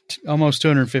 almost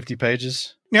 250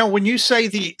 pages. Now, when you say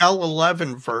the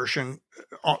L11 version,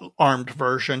 armed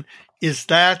version, is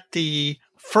that the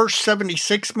first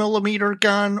 76 millimeter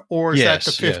gun, or is that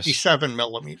the 57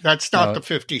 millimeter? That's not the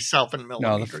 57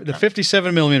 millimeter. No, the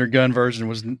 57 millimeter gun version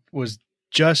was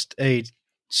just a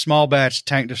small batch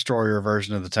tank destroyer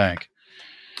version of the tank.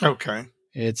 Okay.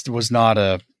 It was not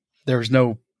there was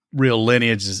no real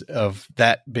lineage of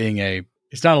that being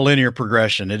it's not a linear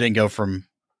progression. It didn't go from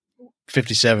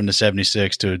 57 to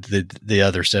 76 to the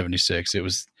other 76.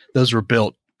 Those were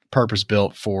purpose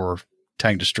built for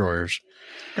tank destroyers.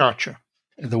 Gotcha.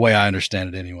 The way I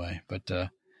understand it anyway. But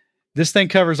this thing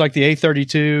covers like the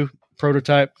A-32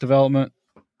 prototype development,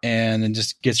 and then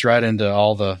just gets right into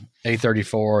all the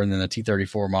A-34 and then the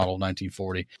T-34 model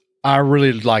 1940. I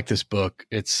really like this book.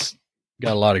 It's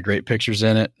got a lot of great pictures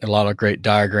in it, a lot of great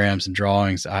diagrams and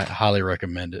drawings. I highly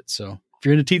recommend it. So if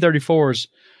you're into T-34s,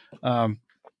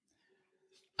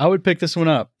 I would pick this one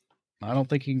up. I don't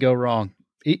think you can go wrong.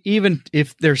 Even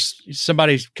if there's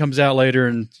somebody comes out later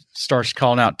and starts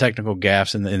calling out technical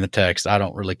gaffes in the text, I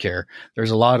don't really care. There's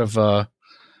a lot of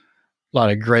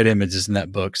great images in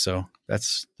that book, so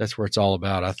that's where it's all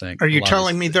about, I think. Are you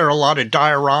telling me there are a lot of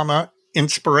diorama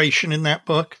inspiration in that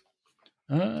book?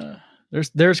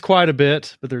 There's quite a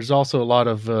bit, but there's also a lot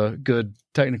of good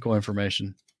technical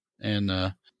information,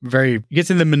 and gets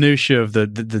in the minutia of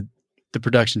the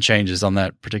production changes on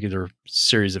that particular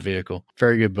series of vehicle.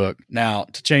 Very good book. Now,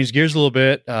 to change gears a little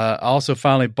bit, I also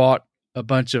finally bought a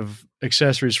bunch of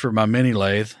accessories for my mini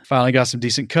lathe. Finally got some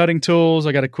decent cutting tools.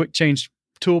 I got a quick change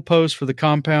tool post for the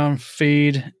compound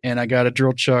feed, and I got a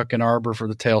drill chuck and arbor for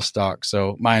the tailstock.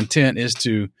 So my intent is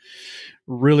to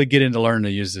really get into learning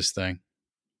to use this thing.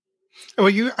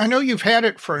 Well, I know you've had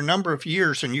it for a number of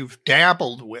years and you've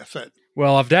dabbled with it.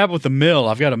 Well, I've dabbled with the mill.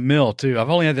 I've got a mill too.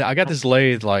 I got this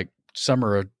lathe like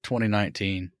summer of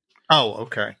 2019. Oh,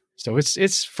 okay. So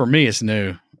it's for me, it's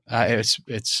new.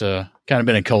 It's kind of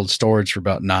been in cold storage for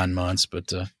about 9 months,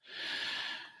 but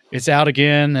it's out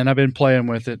again, and I've been playing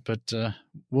with it. But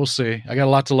we'll see. I got a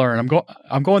lot to learn.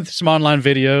 I'm going through some online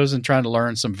videos and trying to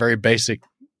learn some very basic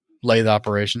lathe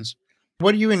operations.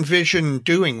 What do you envision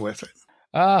doing with it?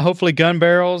 Hopefully gun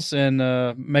barrels and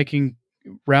making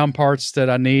round parts that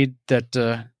I need that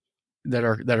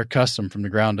are custom from the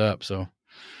ground up. So,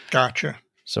 gotcha.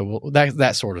 So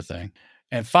that sort of thing.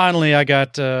 And finally, I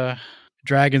got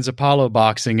Dragon's Apollo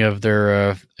boxing of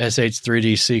their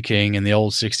SH3D Sea King in the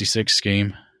old 66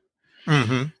 scheme.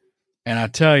 Mm-hmm. And I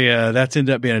tell you, that's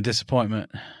ended up being a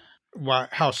disappointment. Why?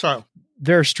 How so?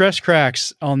 There are stress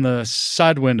cracks on the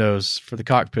side windows for the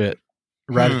cockpit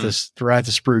right at the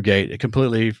sprue gate, a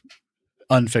completely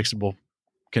unfixable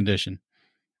condition.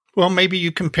 Well, maybe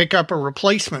you can pick up a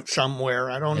replacement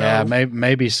somewhere. I don't know. Yeah,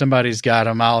 maybe somebody's got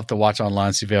them. I'll have to watch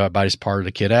online, see if anybody's parted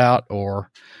the kit out, or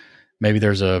maybe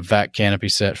there's a vac canopy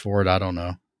set for it. I don't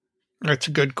know. That's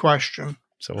a good question.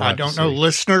 So I don't know.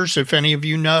 Listeners, if any of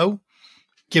you know,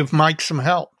 give Mike some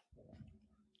help.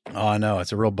 Oh, I know.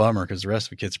 It's a real bummer because the rest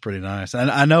of the kit's pretty nice.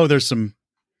 And I know there's some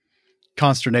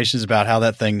consternations about how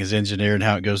that thing is engineered and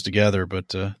how it goes together,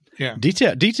 but yeah,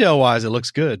 detail wise, it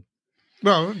looks good.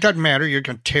 Well, it doesn't matter. You're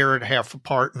going to tear it half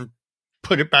apart and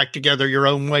put it back together your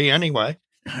own way anyway.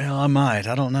 Well, I might.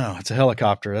 I don't know. It's a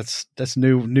helicopter. That's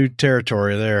new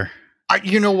territory there.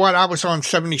 You know what? I was on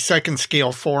 72nd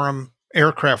Scale Forum,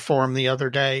 Aircraft Forum the other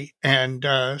day, and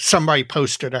somebody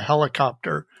posted a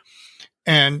helicopter.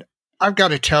 And I've got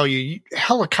to tell you,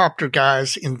 helicopter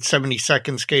guys in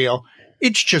 72nd Scale,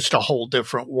 it's just a whole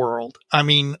different world. I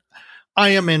mean, I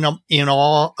am in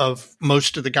awe of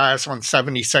most of the guys on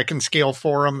 72nd Scale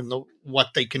Forum and what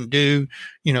they can do.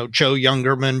 You know, Joe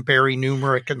Youngerman, Barry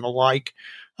Numerick, and the like.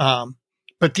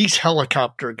 But these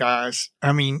helicopter guys,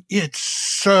 I mean, it's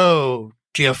so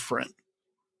different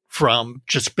from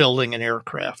just building an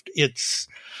aircraft.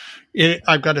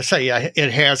 I've got to say,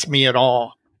 it has me at awe.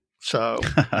 So,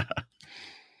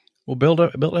 we'll build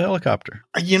a helicopter.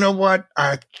 You know what?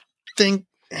 I think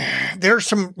there's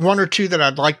one or two that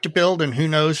I'd like to build, and who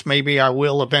knows, maybe I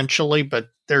will eventually, but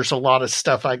there's a lot of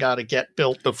stuff I got to get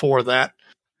built before that.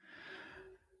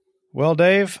 Well,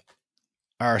 Dave,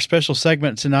 our special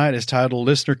segment tonight is titled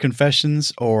Listener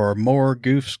Confessions or More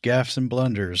Goofs, Gaffs, and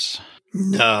Blunders.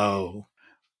 No.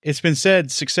 It's been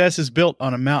said success is built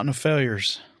on a mountain of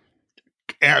failures.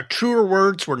 Truer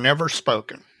words were never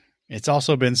spoken. It's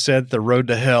also been said the road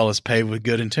to hell is paved with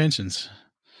good intentions.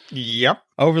 Yep.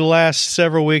 Over the last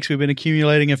several weeks, we've been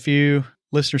accumulating a few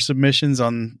listener submissions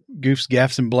on goofs,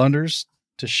 gaffs, and blunders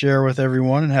to share with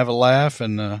everyone and have a laugh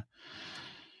and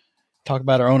talk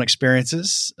about our own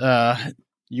experiences.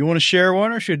 You want to share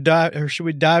one, or should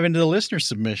we dive into the listener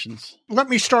submissions? Let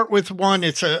me start with one.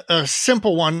 It's a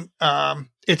simple one.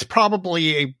 It's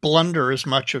probably a blunder as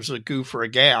much as a goof or a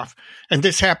gaff, and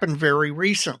this happened very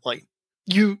recently.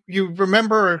 You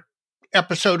remember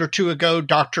episode or two ago,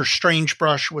 Dr.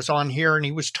 Strangebrush was on here, and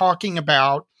he was talking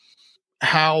about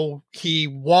how he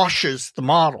washes the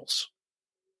models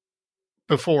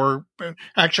before.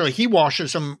 Actually, he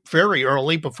washes them very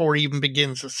early before he even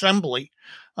begins assembly.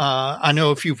 I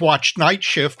know if you've watched Night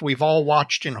Shift, we've all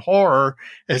watched in horror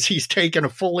as he's taken a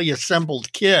fully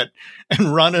assembled kit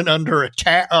and running under a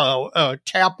tap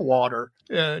water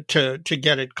to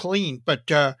get it clean.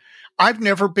 But I've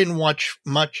never been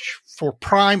much for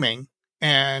priming.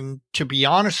 And to be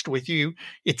honest with you,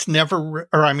 it's never,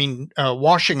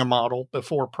 washing a model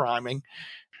before priming,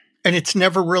 and it's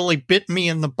never really bit me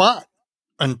in the butt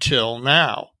until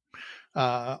now.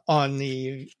 On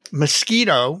the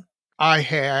Mosquito, I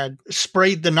had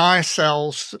sprayed the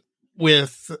nacelles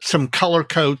with some color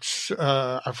coats.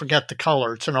 I forget the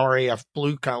color. It's an RAF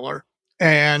blue color.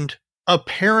 And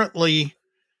apparently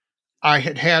I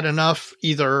had enough,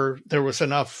 either there was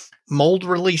enough mold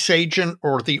release agent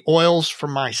or the oils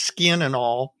from my skin and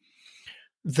all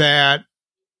that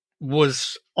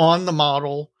was on the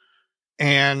model,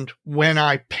 And when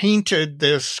I painted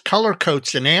this color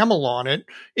coats enamel on it,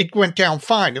 it went down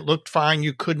fine. It looked fine.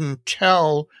 You couldn't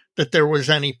tell that there was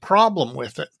any problem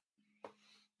with it.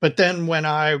 But then when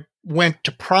I went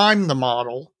to prime the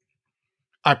model,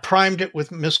 I primed it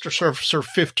with Mr. Surfacer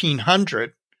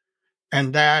 1500,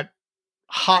 and that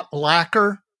hot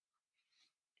lacquer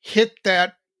hit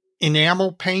that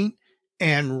enamel paint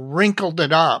and wrinkled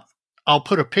it up. I'll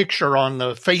put a picture on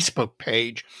the Facebook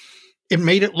page. It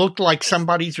made it look like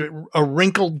a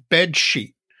wrinkled bed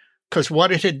sheet, because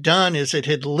what it had done is it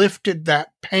had lifted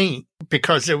that paint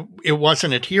because it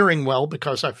wasn't adhering well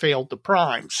because I failed to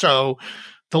prime. So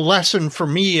the lesson for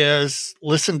me is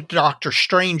listen to Dr.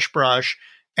 Strangebrush,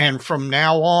 and from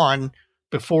now on,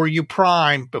 before you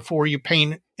prime, before you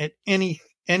paint it,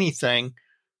 anything,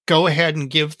 go ahead and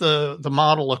give the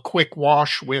model a quick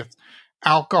wash with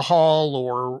alcohol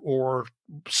or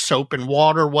soap and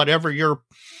water, whatever your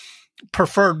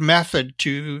preferred method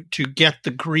to get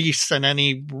the grease and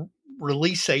any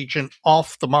release agent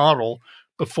off the model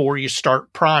before you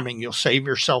start priming. You'll save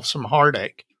yourself some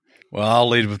heartache. Well, I'll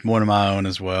lead with one of my own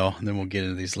as well, and then we'll get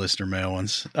into these listener mail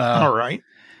ones. All right.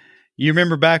 You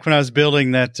remember back when I was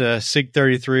building that SIG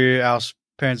 33 Aus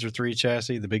Panzer III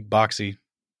chassis, the big boxy?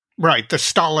 Right, the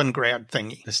Stalingrad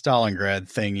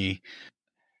thingy.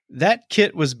 That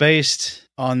kit was based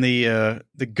on the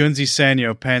Gunzi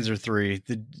Sanyo Panzer III.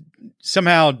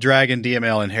 Somehow Dragon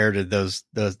DML inherited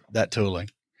that tooling.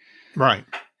 Right.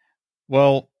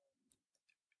 Well,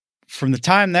 from the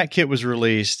time that kit was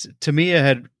released, Tamiya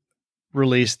had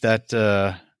released that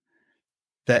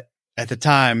at the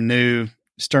time new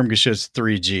Sturmgeschütz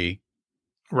 3G.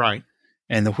 Right.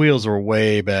 And the wheels were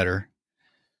way better.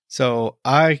 So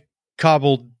I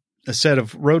cobbled a set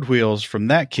of road wheels from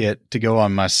that kit to go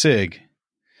on my SIG.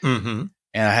 Mm-hmm.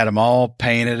 And I had them all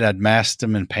painted. I'd masked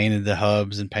them and painted the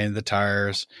hubs and painted the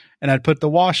tires. And I'd put the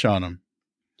wash on them.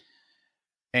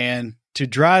 And to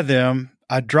dry them,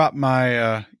 I dropped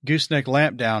my gooseneck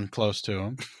lamp down close to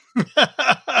them.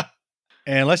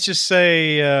 And let's just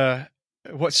say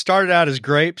what started out as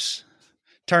grapes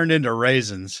turned into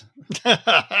raisins.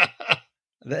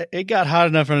 It got hot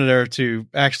enough under there to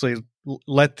actually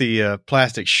let the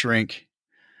plastic shrink.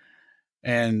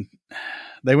 And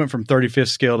they went from 35th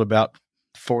scale to about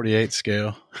 48th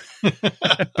scale.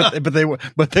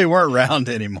 but they weren't round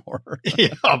anymore.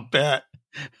 Yeah, I'll bet.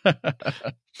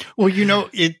 Well,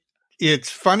 it's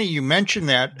funny you mentioned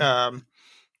that.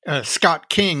 Scott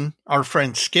King, our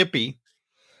friend Skippy,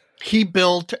 he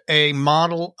built a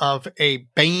model of a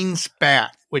Baines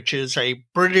Bat, which is a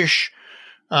British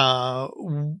a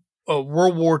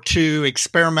World War II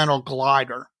experimental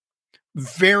glider.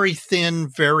 Very thin,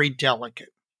 very delicate.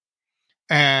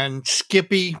 And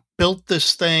Skippy built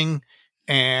this thing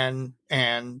and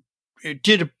it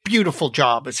did a beautiful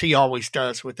job, as he always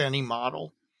does with any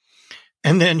model.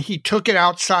 And then he took it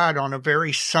outside on a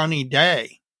very sunny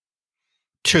day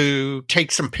to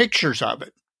take some pictures of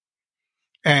it.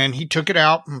 And he took it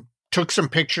out and took some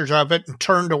pictures of it and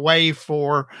turned away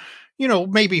for,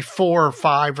 maybe 4 or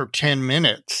 5 or 10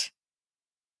 minutes.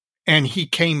 And he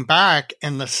came back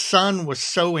and the sun was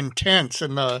so intense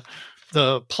and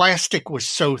the plastic was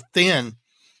so thin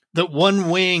that one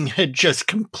wing had just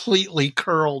completely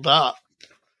curled up.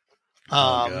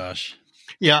 Oh gosh.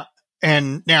 Yeah.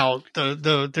 And now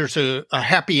there's a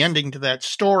happy ending to that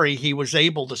story. He was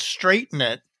able to straighten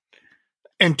it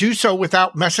and do so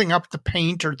without messing up the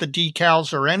paint or the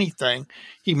decals or anything.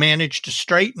 He managed to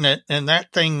straighten it, and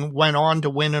that thing went on to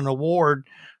win an award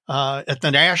at the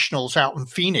Nationals out in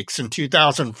Phoenix in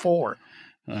 2004.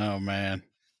 Oh, man.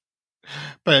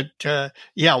 But,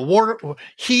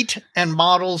 heat and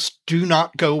models do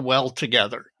not go well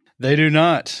together. They do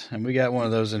not. And we got one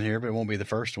of those in here, but it won't be the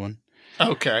first one.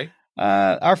 Okay.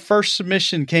 Our first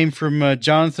submission came from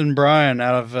Jonathan Bryan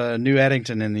out of New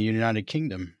Addington in the United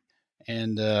Kingdom.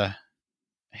 And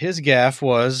his gaffe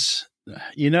was,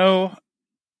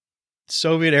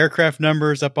 Soviet aircraft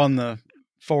numbers up on the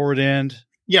forward end.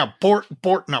 Yeah,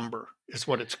 Bort number is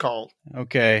what it's called.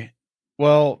 Okay.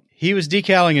 Well, he was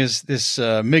decaling this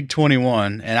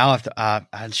MiG-21, and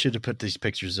I should have put these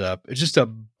pictures up. It's just a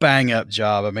bang up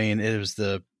job. I mean, it was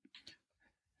the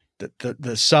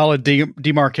solid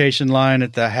demarcation line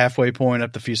at the halfway point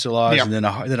up the fuselage, and then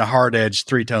a hard edge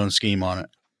 3-tone scheme on it.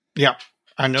 Yeah,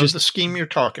 I know the scheme you're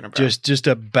talking about. Just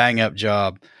a bang up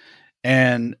job.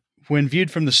 And when viewed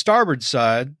from the starboard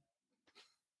side,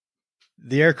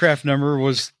 the aircraft number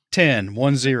was 10.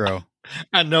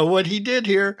 I know what he did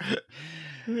here.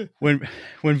 When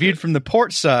viewed from the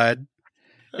port side,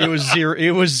 it was 0.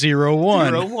 It was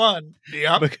 01. 01.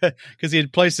 Yeah, because he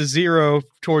had placed a 0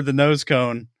 toward the nose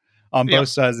cone on both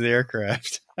sides of the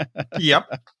aircraft.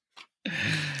 Yep.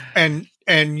 And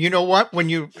you know what?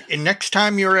 Next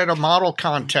time you're at a model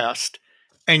contest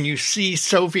and you see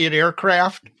Soviet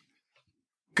aircraft,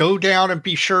 go down and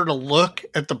be sure to look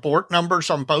at the Bort numbers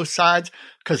on both sides,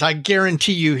 because I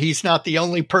guarantee you he's not the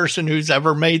only person who's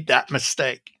ever made that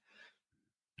mistake.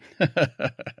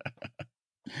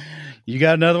 You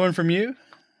got another one from you?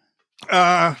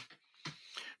 No,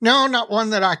 not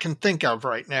one that I can think of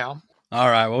right now. All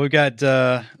right. Well, we got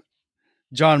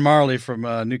John Marley from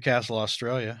Newcastle,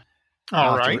 Australia.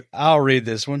 All right. I'll read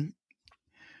this one.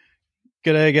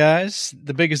 G'day, guys.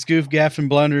 The biggest goof, gaff, and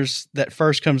blunders that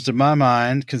first comes to my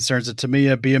mind concerns a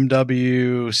Tamiya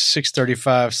BMW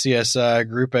 635 CSI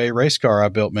Group A race car I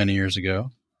built many years ago.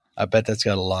 I bet that's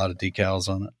got a lot of decals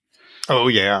on it. Oh,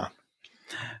 yeah.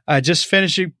 I just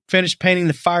finished painting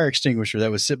the fire extinguisher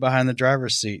that would sit behind the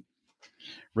driver's seat.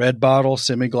 Red bottle,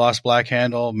 semi-gloss black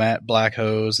handle, matte black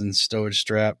hose, and stowage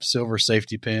strap, silver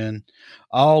safety pin,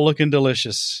 all looking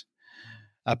delicious.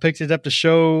 I picked it up to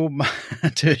show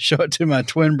it to my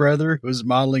twin brother who was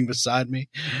modeling beside me,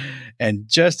 and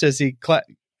just as he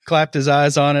clapped his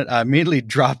eyes on it, I immediately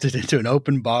dropped it into an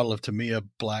open bottle of Tamiya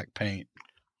black paint.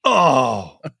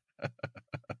 Oh,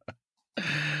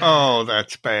 oh,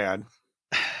 that's bad.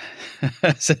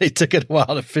 So he took it a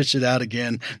while to fish it out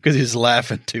again because he was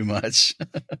laughing too much.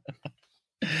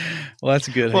 Well, that's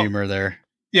good humor there.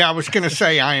 Yeah, I was going to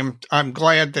say I'm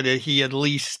glad that he at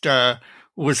least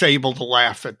was able to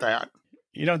laugh at that.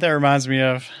 You know what that reminds me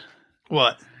of?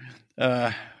 What?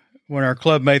 When our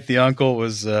club mate, the uncle,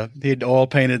 was he'd oil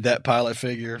painted that pilot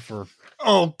figure for.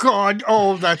 Oh God!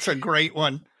 Oh, that's a great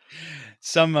one.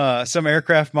 Some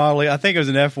aircraft model. I think it was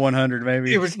an F-100,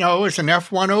 maybe. It was an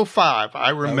F-105. I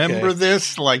remember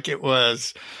this like it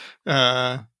was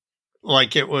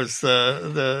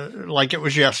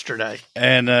yesterday.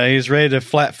 And he was ready to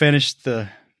flat finish the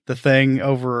thing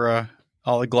over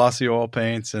all the glossy oil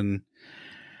paints and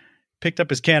picked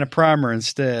up his can of primer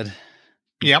instead.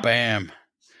 Yep. Bam.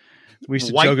 We used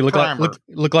to joke it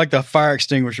looked like the fire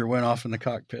extinguisher went off in the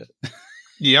cockpit.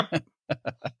 Yep.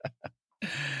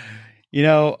 You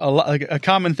know, a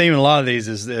common theme in a lot of these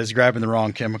is grabbing the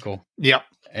wrong chemical. Yep.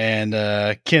 And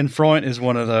Ken Freund is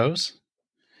one of those.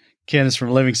 Ken is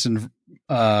from Livingston,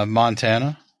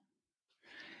 Montana.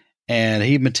 And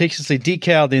he meticulously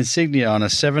decaled the insignia on a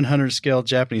 700 scale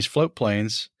Japanese float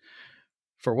planes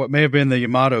for what may have been the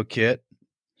Yamato kit.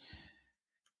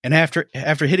 And after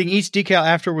hitting each decal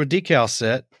after with decal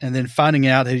set, and then finding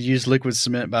out that he used liquid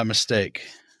cement by mistake.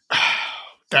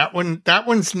 That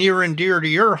one's near and dear to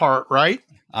your heart, right?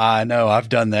 I know. I've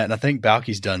done that, and I think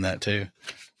Balky's done that too.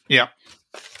 Yeah.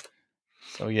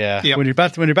 So yeah, when you're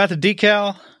about to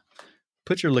decal,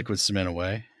 put your liquid cement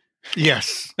away.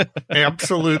 Yes,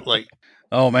 absolutely.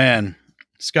 Oh man,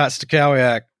 Scott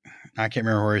Stakowiak. I can't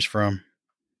remember where he's from.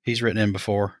 He's written in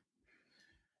before,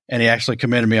 and he actually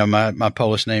commended me on my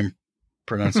Polish name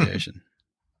pronunciation.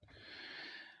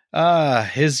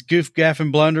 His goof, gaff,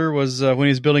 and blunder was when he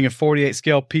was building a 48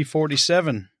 scale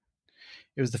P-47.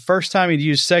 It was the first time he'd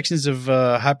used sections of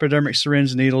hypodermic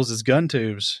syringe needles as gun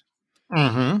tubes.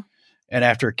 Mm-hmm. And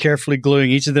after carefully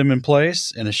gluing each of them in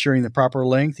place and assuring the proper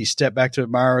length, he stepped back to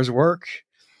admire his work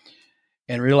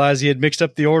and realized he had mixed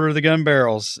up the order of the gun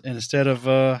barrels. And instead of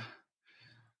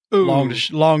long to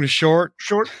short.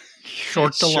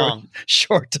 Short to long.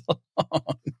 Short to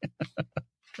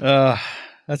long.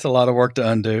 That's a lot of work to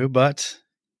undo, but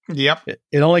yep,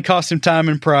 it only cost him time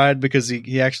and pride because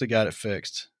he actually got it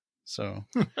fixed. So,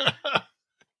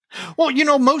 well, you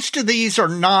know, most of these are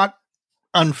not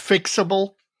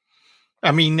unfixable.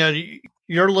 I mean,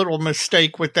 your little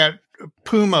mistake with that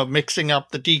Puma mixing up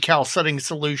the decal setting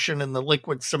solution and the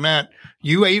liquid cement,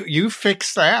 you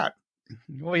fixed that.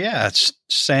 Well, yeah, it's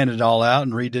sanded it all out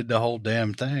and redid the whole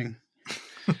damn thing.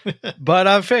 But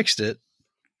I fixed it.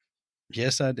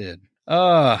 Yes, I did.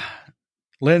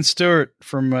 Lynn Stewart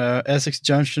from Essex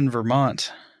Junction,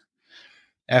 Vermont.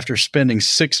 After spending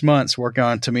 6 months working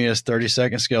on Tamiya's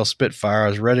 32nd scale Spitfire, I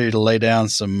was ready to lay down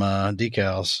some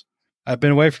decals. I've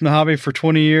been away from the hobby for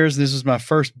 20 years, and this was my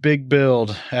first big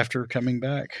build after coming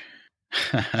back.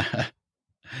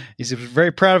 He was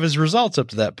very proud of his results up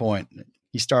to that point.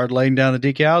 He started laying down the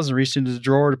decals and reached into the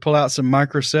drawer to pull out some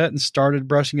microset and started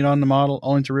brushing it on the model,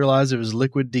 only to realize it was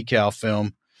liquid decal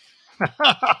film.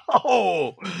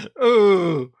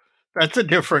 That's a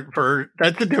different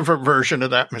version of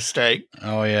that mistake.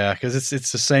 Oh yeah, because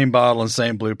it's the same bottle and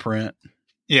same blueprint.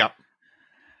 Yeah.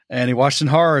 And he watched in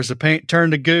horror as the paint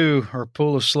turned to goo, or a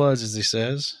pool of sludge, as he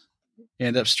says. He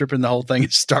ended up stripping the whole thing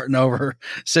and starting over.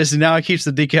 Says now he keeps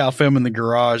the decal film in the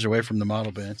garage away from the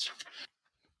model bench.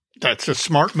 That's a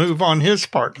smart move on his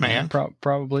part, man.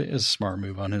 Probably is a smart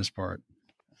move on his part.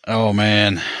 Oh,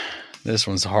 man. This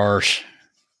one's harsh.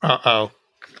 Uh-oh.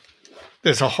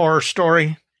 There's a horror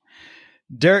story.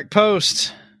 Derek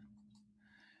Post.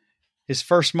 His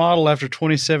first model after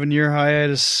 27-year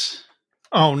hiatus.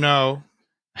 Oh, no.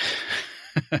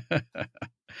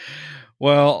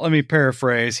 Well, let me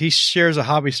paraphrase. He shares a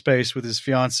hobby space with his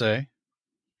fiance.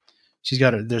 She's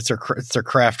got it's their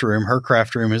craft room, her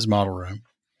craft room, his model room.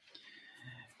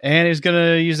 And he's going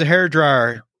to use a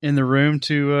hairdryer in the room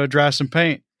to dry some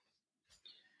paint.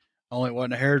 Only it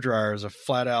wasn't a hairdryer. It was a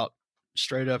flat-out,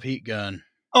 straight-up heat gun.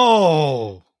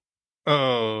 Oh,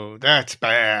 that's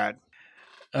bad.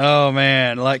 Oh,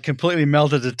 man. Like, completely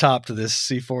melted the top to this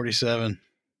C47.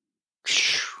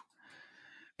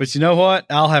 But you know what?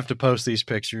 I'll have to post these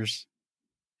pictures.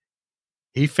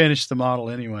 He finished the model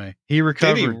anyway. He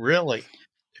recovered. Did he really?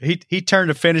 He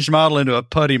turned a finished model into a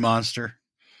putty monster.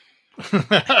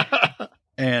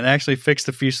 And actually fixed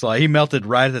the fuselage. He melted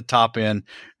right at the top end,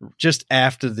 just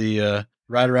after the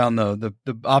right around the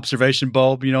observation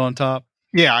bulb, on top.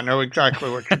 Yeah, I know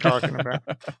exactly what you're talking about.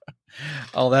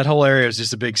 Oh, that whole area is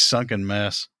just a big sunken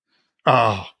mess.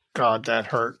 Oh, God, that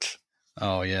hurts.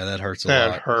 Oh, yeah, that hurts a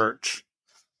lot. That hurts.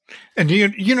 And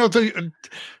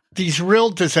these real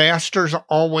disasters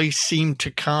always seem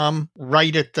to come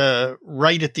right at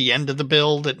the end of the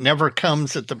build. It never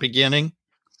comes at the beginning.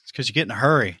 It's because you get in a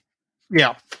hurry.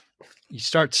 Yeah. You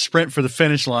start to sprint for the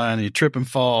finish line and you trip and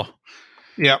fall.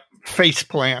 Yep. Face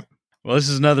plant. Well, this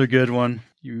is another good one.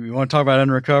 You want to talk about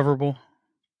unrecoverable?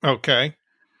 Okay.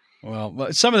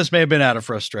 Well, some of this may have been out of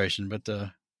frustration, but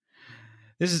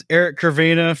this is Eric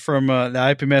Kervina from the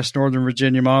IPMS Northern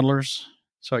Virginia Modelers.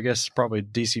 So I guess probably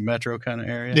DC Metro kind of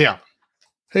area. Yeah.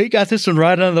 He got this one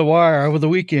right under the wire over the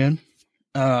weekend.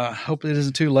 Hope it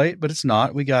isn't too late, but it's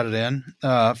not. We got it in.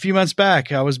 A few months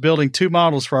back, I was building 2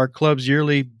 models for our club's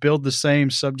yearly Build the Same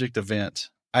subject event.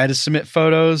 I had to submit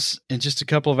photos in just a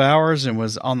couple of hours and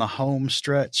was on the home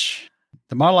stretch.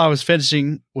 The model I was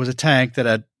finishing was a tank that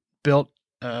I'd built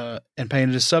and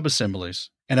painted as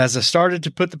sub-assemblies. And as I started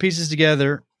to put the pieces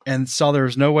together and saw there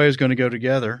was no way it was going to go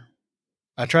together,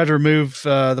 I tried to remove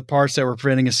the parts that were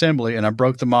preventing assembly, and I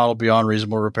broke the model beyond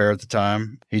reasonable repair at the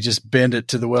time. He just bent it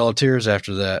to the well of tears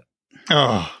after that.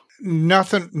 Oh,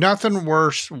 nothing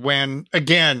worse when,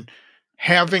 again,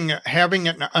 having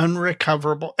an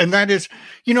unrecoverable, and that is,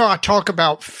 I talk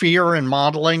about fear in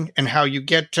modeling and how you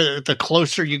get to, the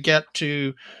closer you get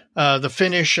to the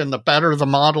finish and the better the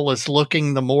model is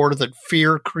looking, the more that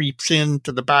fear creeps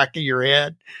into the back of your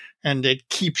head and it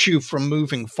keeps you from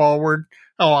moving forward.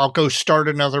 Oh, I'll go start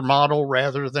another model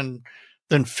rather than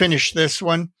finish this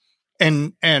one.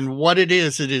 And what it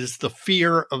is the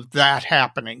fear of that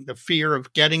happening, the fear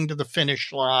of getting to the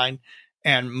finish line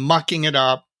and mucking it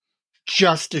up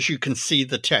just as you can see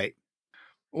the tape.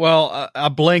 Well, I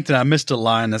blinked and I missed a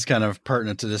line that's kind of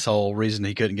pertinent to this whole reason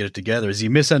he couldn't get it together. Is he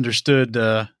misunderstood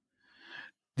the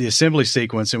assembly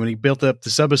sequence, and when he built up the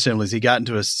sub-assemblies, he got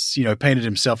into painted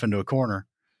himself into a corner.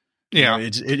 Yeah.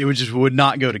 It just would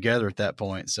not go together at that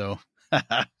point. So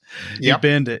he Yep.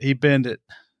 bent it.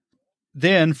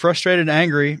 Then, frustrated and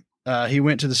angry, he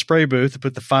went to the spray booth to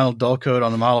put the final dull coat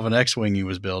on the model of an X-Wing he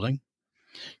was building.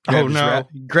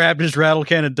 Grabbed his rattle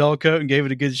can of dull coat and gave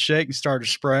it a good shake and started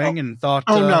spraying and thought,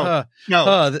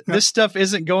 this stuff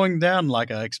isn't going down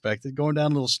like I expected, going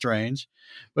down a little strange.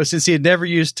 But since he had never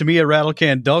used Tamiya rattle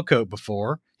can dull coat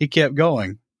before, he kept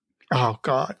going. Oh,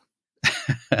 God.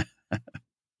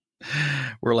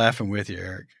 We're laughing with you,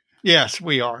 Eric. Yes,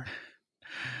 we are.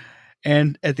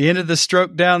 And at the end of the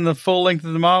stroke down the full length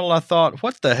of the model, I thought,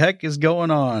 what the heck is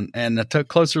going on? And I took a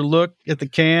closer look at the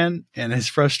can, and his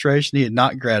frustration, he had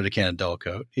not grabbed a can of dull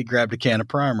coat. He grabbed a can of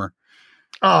primer.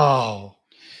 Oh.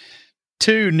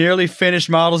 2 nearly finished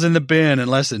models in the bin in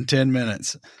less than 10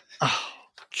 minutes. Oh,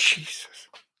 Jesus.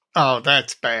 Oh,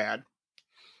 that's bad.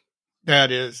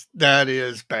 That is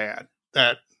bad.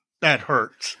 That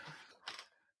hurts.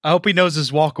 I hope he knows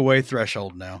his walk away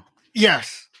threshold now.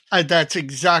 Yes. That's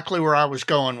exactly where I was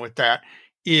going with that.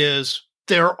 Is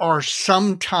there are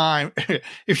some time,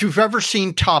 if you've ever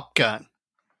seen Top Gun,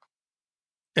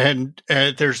 and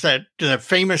there's that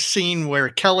famous scene where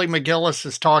Kelly McGillis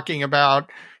is talking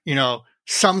about,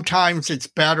 sometimes it's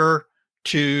better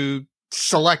to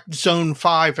select zone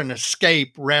 5 and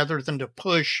escape rather than to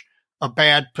push a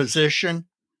bad position.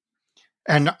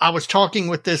 And I was talking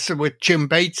with Jim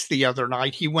Bates the other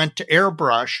night. He went to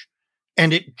airbrush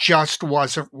and it just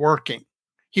wasn't working.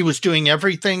 He was doing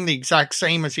everything the exact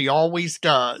same as he always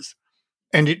does,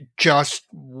 and it just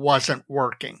wasn't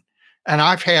working. And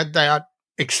I've had that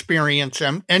experience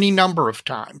any number of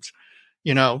times.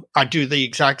 I do the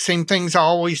exact same things I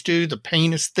always do. The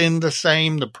paint is thin the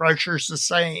same. The pressure's the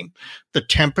same. The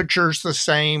temperature's the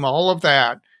same, all of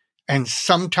that. And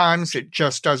sometimes it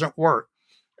just doesn't work.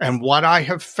 And what I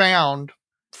have found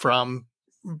from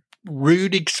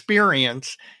rude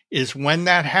experience is when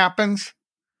that happens,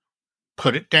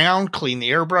 put it down, clean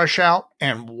the airbrush out,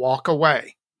 and walk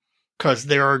away. Because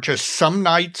there are just some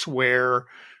nights where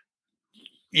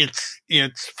it's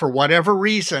for whatever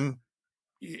reason,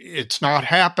 it's not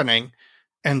happening.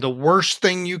 And the worst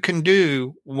thing you can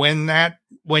do when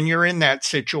you're in that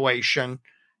situation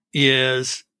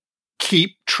is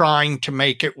keep trying to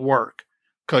make it work,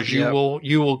 because you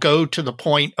will go to the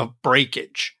point of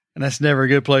breakage. And that's never a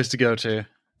good place to go to.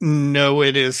 No,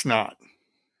 it is not.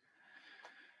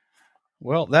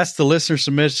 Well, that's the listener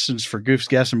submissions for Goofs,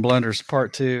 Gaffs, and Blunders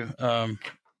Part 2.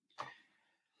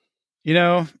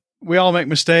 We all make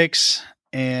mistakes,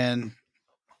 and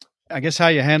I guess how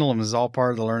you handle them is all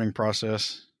part of the learning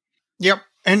process. Yep.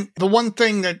 And the one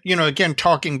thing that, again,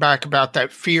 talking back about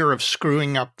that fear of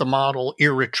screwing up the model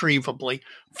irretrievably,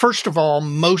 first of all,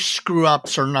 most screw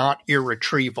ups are not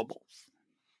irretrievable.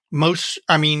 There's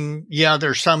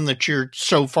some that you're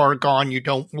so far gone you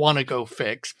don't want to go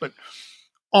fix, but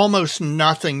almost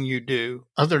nothing you do,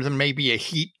 other than maybe a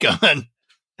heat gun,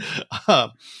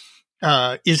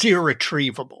 is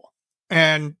irretrievable.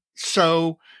 And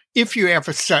so if you have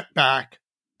a setback,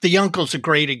 the uncle's a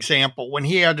great example. When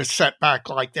he had a setback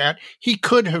like that, he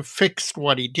could have fixed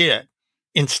what he did.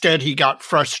 Instead, he got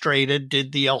frustrated,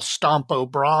 did the El Stampo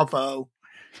Bravo,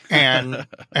 and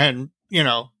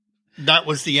that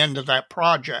was the end of that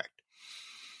project.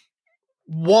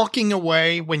 Walking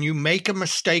away when you make a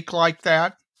mistake like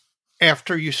that,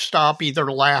 after you stop either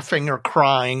laughing or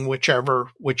crying, whichever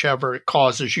it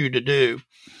causes you to do,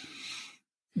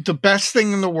 the best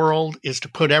thing in the world is to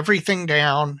put everything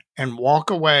down and walk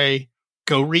away,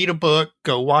 go read a book,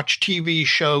 go watch a TV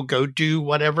show, go do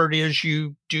whatever it is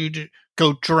you do, to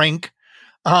go drink,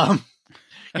 have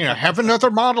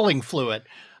another modeling fluid,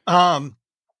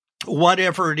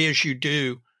 whatever it is you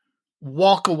do,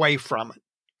 walk away from it.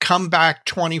 Come back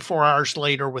 24 hours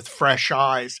later with fresh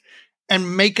eyes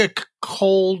and make a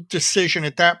cold decision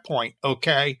at that point.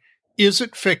 Okay, is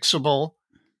it fixable?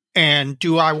 And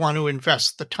do I want to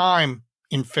invest the time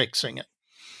in fixing it?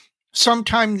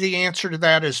 Sometimes the answer to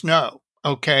that is no.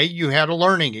 Okay, you had a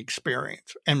learning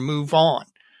experience and move on.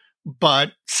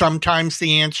 But sometimes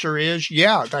the answer is,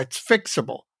 yeah, that's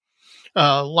fixable.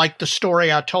 Like the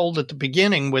story I told at the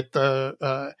beginning with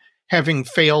the having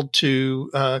failed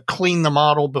to clean the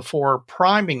model before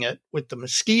priming it with the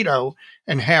Mosquito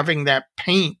and having that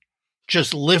paint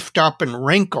just lift up and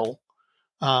wrinkle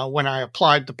when I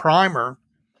applied the primer.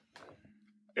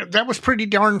 That was pretty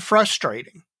darn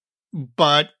frustrating.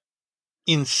 But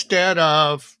instead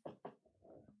of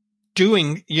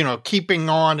keeping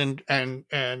on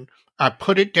and I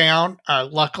put it down.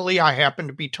 Luckily, I happened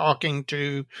to be talking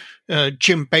to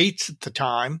Jim Bates at the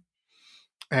time,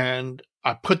 and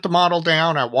I put the model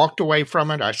down. I walked away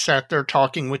from it. I sat there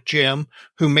talking with Jim,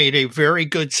 who made a very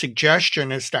good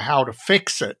suggestion as to how to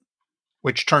fix it,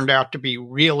 which turned out to be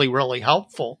really, really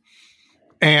helpful.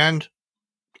 And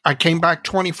I came back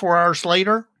 24 hours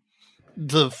later.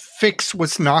 The fix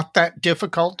was not that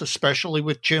difficult, especially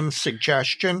with Jim's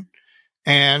suggestion.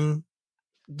 And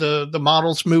the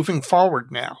model's moving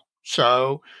forward now.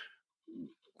 So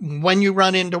when you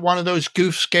run into one of those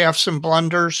goofs, gaffs, and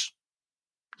blunders,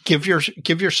 give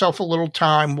yourself a little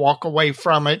time, walk away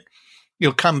from it.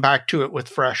 You'll come back to it with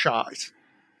fresh eyes.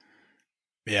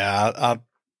 Yeah,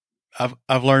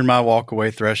 I've learned my walk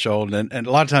away threshold, and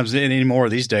a lot of times anymore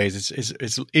these days,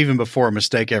 it's even before a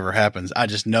mistake ever happens. I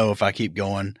just know if I keep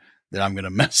going that I'm going to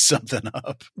mess something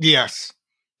up. Yes.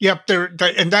 Yep.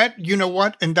 And that, you know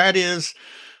what? And that is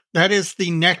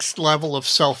the next level of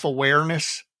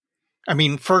self-awareness. I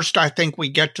mean, first, I think we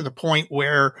get to the point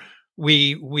where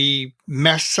we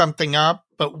mess something up,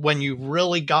 but when you've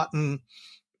really gotten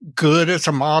good as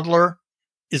a modeler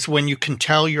is when you can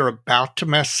tell you're about to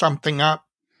mess something up.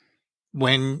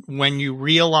 When you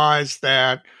realize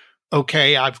that,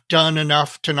 okay, I've done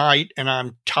enough tonight and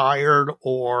I'm tired,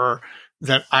 or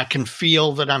that I can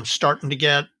feel that I'm starting to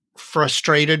get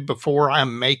frustrated before I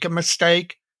make a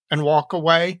mistake and walk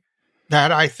away,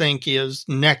 that I think is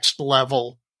next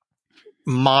level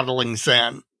modeling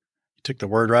zen. You took the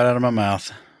word right out of my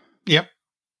mouth. Yep.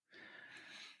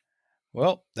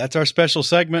 Well, that's our special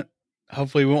segment.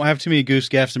 Hopefully we won't have too many goose,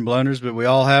 gaffs, and blunders, but we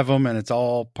all have them, and it's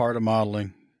all part of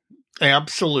modeling.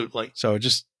 Absolutely. So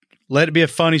just let it be a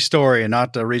funny story and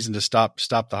not the reason to stop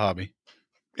the hobby.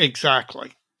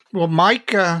 Exactly. Well, Mike,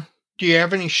 do you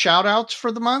have any shout outs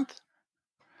for the month?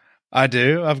 I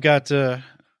do. I got a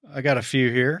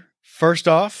few here. First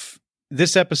off,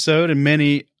 this episode and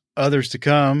many others to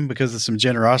come, because of some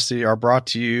generosity, are brought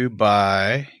to you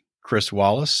by Chris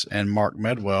Wallace and Mark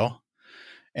Medwell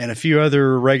and a few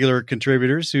other regular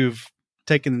contributors who've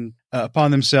taken upon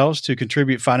themselves to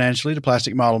contribute financially to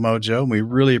Plastic Model Mojo. And we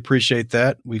really appreciate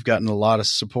that. We've gotten a lot of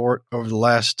support over the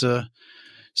last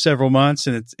several months,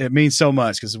 and it means so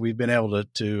much because we've been able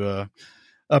to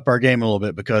up our game a little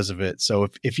bit because of it. So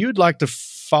if you would like to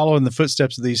follow in the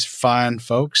footsteps of these fine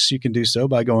folks, you can do so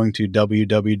by going to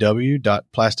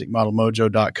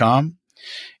www.plasticmodelmojo.com.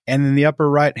 And in the upper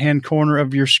right-hand corner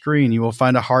of your screen, you will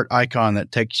find a heart icon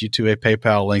that takes you to a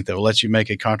PayPal link that will let you make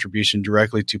a contribution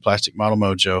directly to Plastic Model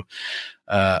Mojo.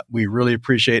 We really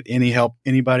appreciate any help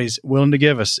anybody's willing to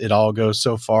give us. It all goes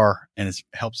so far, and it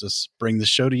helps us bring the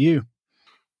show to you.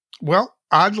 Well,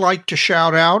 I'd like to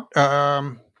shout out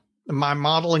my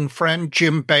modeling friend,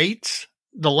 Jim Bates.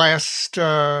 The last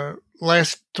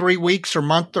 3 weeks or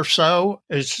month or so,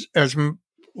 as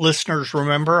listeners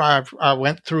remember, I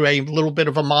went through a little bit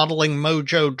of a modeling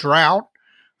mojo drought.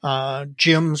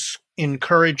 Jim's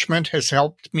encouragement has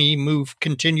helped me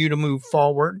continue to move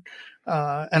forward.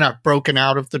 And I've broken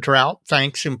out of the drought,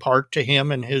 thanks in part to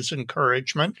him and his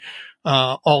encouragement.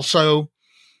 Also,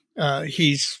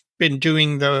 he's been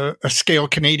doing a Scale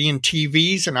Canadian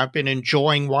TVs, and I've been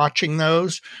enjoying watching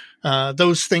those.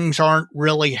 Those things aren't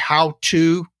really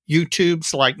how-to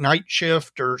YouTubes like Night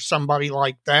Shift or somebody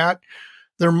like that.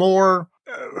 They're more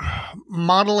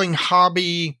modeling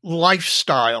hobby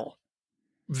lifestyle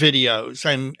videos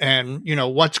and you know,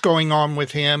 what's going on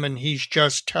with him. And he's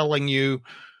just telling you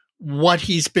what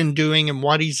he's been doing and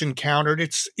what he's encountered.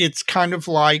 It's kind of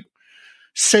like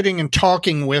sitting and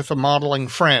talking with a modeling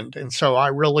friend. And so I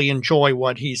really enjoy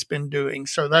what he's been doing.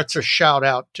 So that's a shout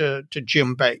out to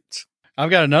Jim Bates. I've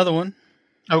got another one.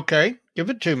 Okay. Give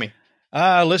it to me.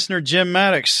 Listener Jim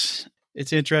Maddox.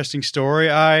 It's an interesting story.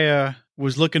 I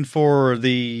was looking for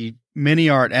the mini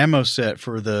art ammo set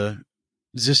for the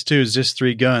ZIS 2, ZIS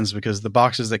 3 guns, because the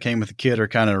boxes that came with the kit are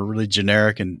kind of really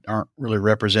generic and aren't really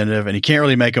representative. And you can't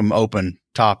really make them open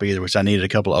top either, which I needed a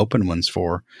couple of open ones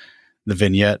for the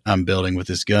vignette I'm building with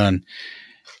this gun.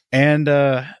 And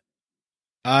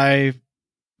I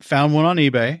found one on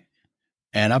eBay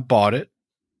and I bought it.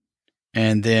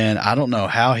 And then I don't know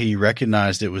how he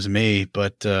recognized it was me,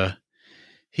 but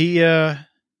he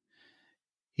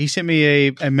sent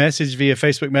me a message via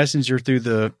Facebook Messenger through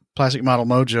the Plastic Model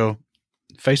Mojo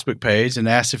Facebook page and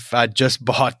asked if I just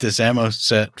bought this ammo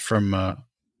set from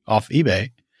off eBay.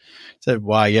 I said,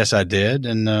 why, yes, I did.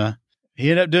 And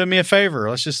he ended up doing me a favor.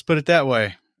 Let's just put it that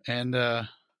way. And let's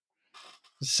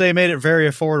say he made it very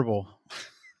affordable.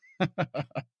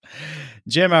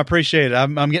 Jim, I appreciate it.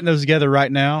 I'm getting those together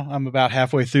right now. I'm about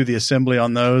halfway through the assembly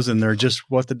on those, and they're just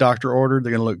what the doctor ordered.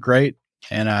 They're going to look great.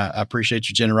 And I appreciate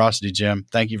your generosity, Jim.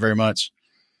 Thank you very much.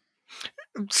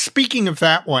 Speaking of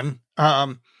that one,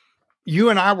 you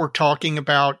and I were talking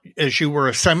about as you were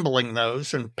assembling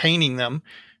those and painting them,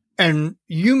 and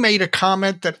you made a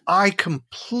comment that I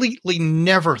completely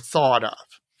never thought of.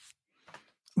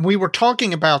 We were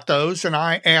talking about those, and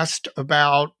I asked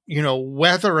about,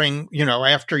 weathering,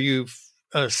 after you've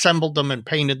assembled them and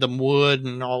painted them wood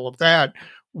and all of that,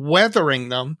 weathering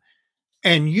them.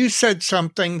 And you said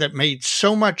something that made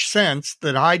so much sense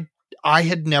that I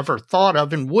had never thought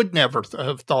of and would never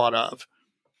have thought of.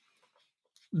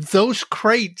 Those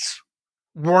crates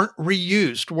weren't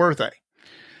reused, were they?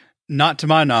 Not to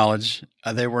my knowledge.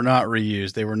 They were not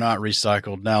reused. They were not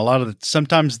recycled. Now,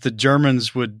 sometimes the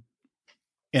Germans would,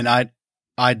 in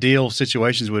ideal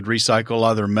situations, would recycle a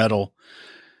lot of their metal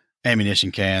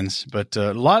ammunition cans, but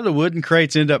a lot of the wooden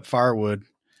crates end up firewood,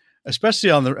 especially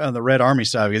on the Red Army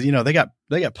side, because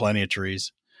they got plenty of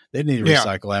trees. They need to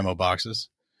recycle ammo boxes.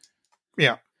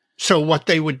 Yeah. So what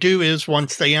they would do is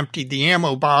once they emptied the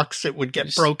ammo box, it would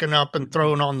get broken up and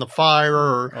thrown on the fire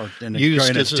or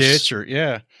used as a ditch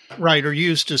or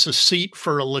used as a seat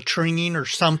for a latrine or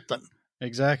something.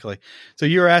 Exactly. So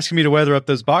you were asking me to weather up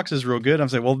those boxes real good. I'm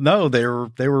saying, well, no, they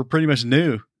were pretty much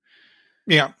new.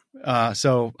 Yeah.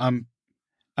 So I'm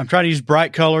trying to use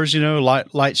bright colors,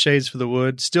 light shades for the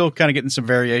wood. Still kind of getting some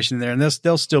variation in there, and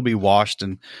they'll still be washed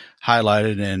and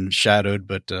highlighted and shadowed,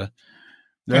 but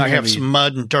they're not have some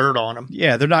mud and dirt on them.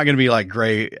 Yeah, they're not going to be like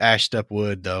gray, ashed up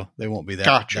wood, though. They won't be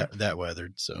that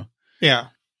weathered. So yeah,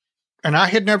 and I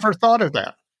had never thought of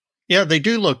that. Yeah, they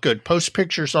do look good. Post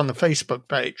pictures on the Facebook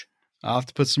page. I'll have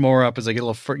to put some more up as I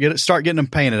start getting them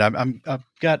painted. I've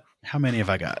got, how many have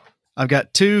I got? I've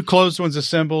got 2 closed ones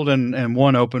assembled and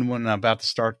 1 open one. And I'm about to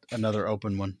start another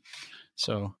open one.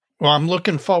 So, well, I'm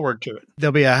looking forward to it.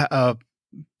 There'll be a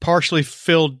partially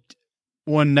filled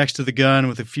one next to the gun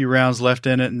with a few rounds left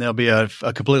in it, and there'll be a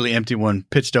completely empty one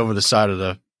pitched over the side of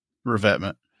the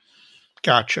revetment.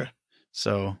 Gotcha.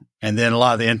 So, and then a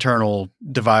lot of the internal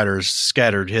dividers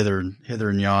scattered hither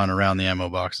and yon around the ammo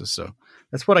boxes. So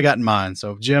that's what I got in mind.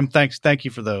 So, Jim, thank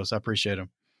you for those. I appreciate them.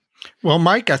 Well,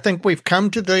 Mike, I think we've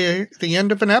come to the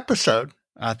end of an episode.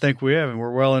 I think we have, and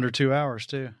we're well under 2 hours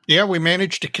too. Yeah, we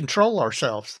managed to control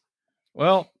ourselves.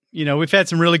 Well, we've had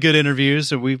some really good interviews,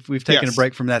 so we've taken a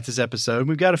break from that this episode.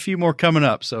 We've got a few more coming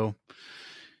up, so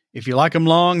if you like them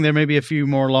long, there may be a few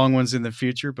more long ones in the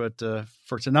future. But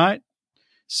for tonight,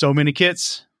 so many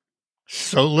kits,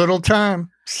 so little time.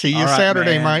 See you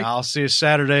Saturday, man. Mike. I'll see you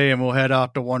Saturday, and we'll head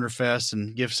out to Wonderfest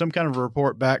and give some kind of a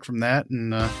report back from that,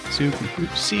 and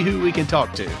see who we can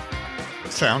talk to.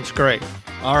 Sounds great.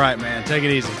 All right, man. Take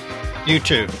it easy. You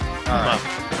too. All right.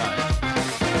 Bye.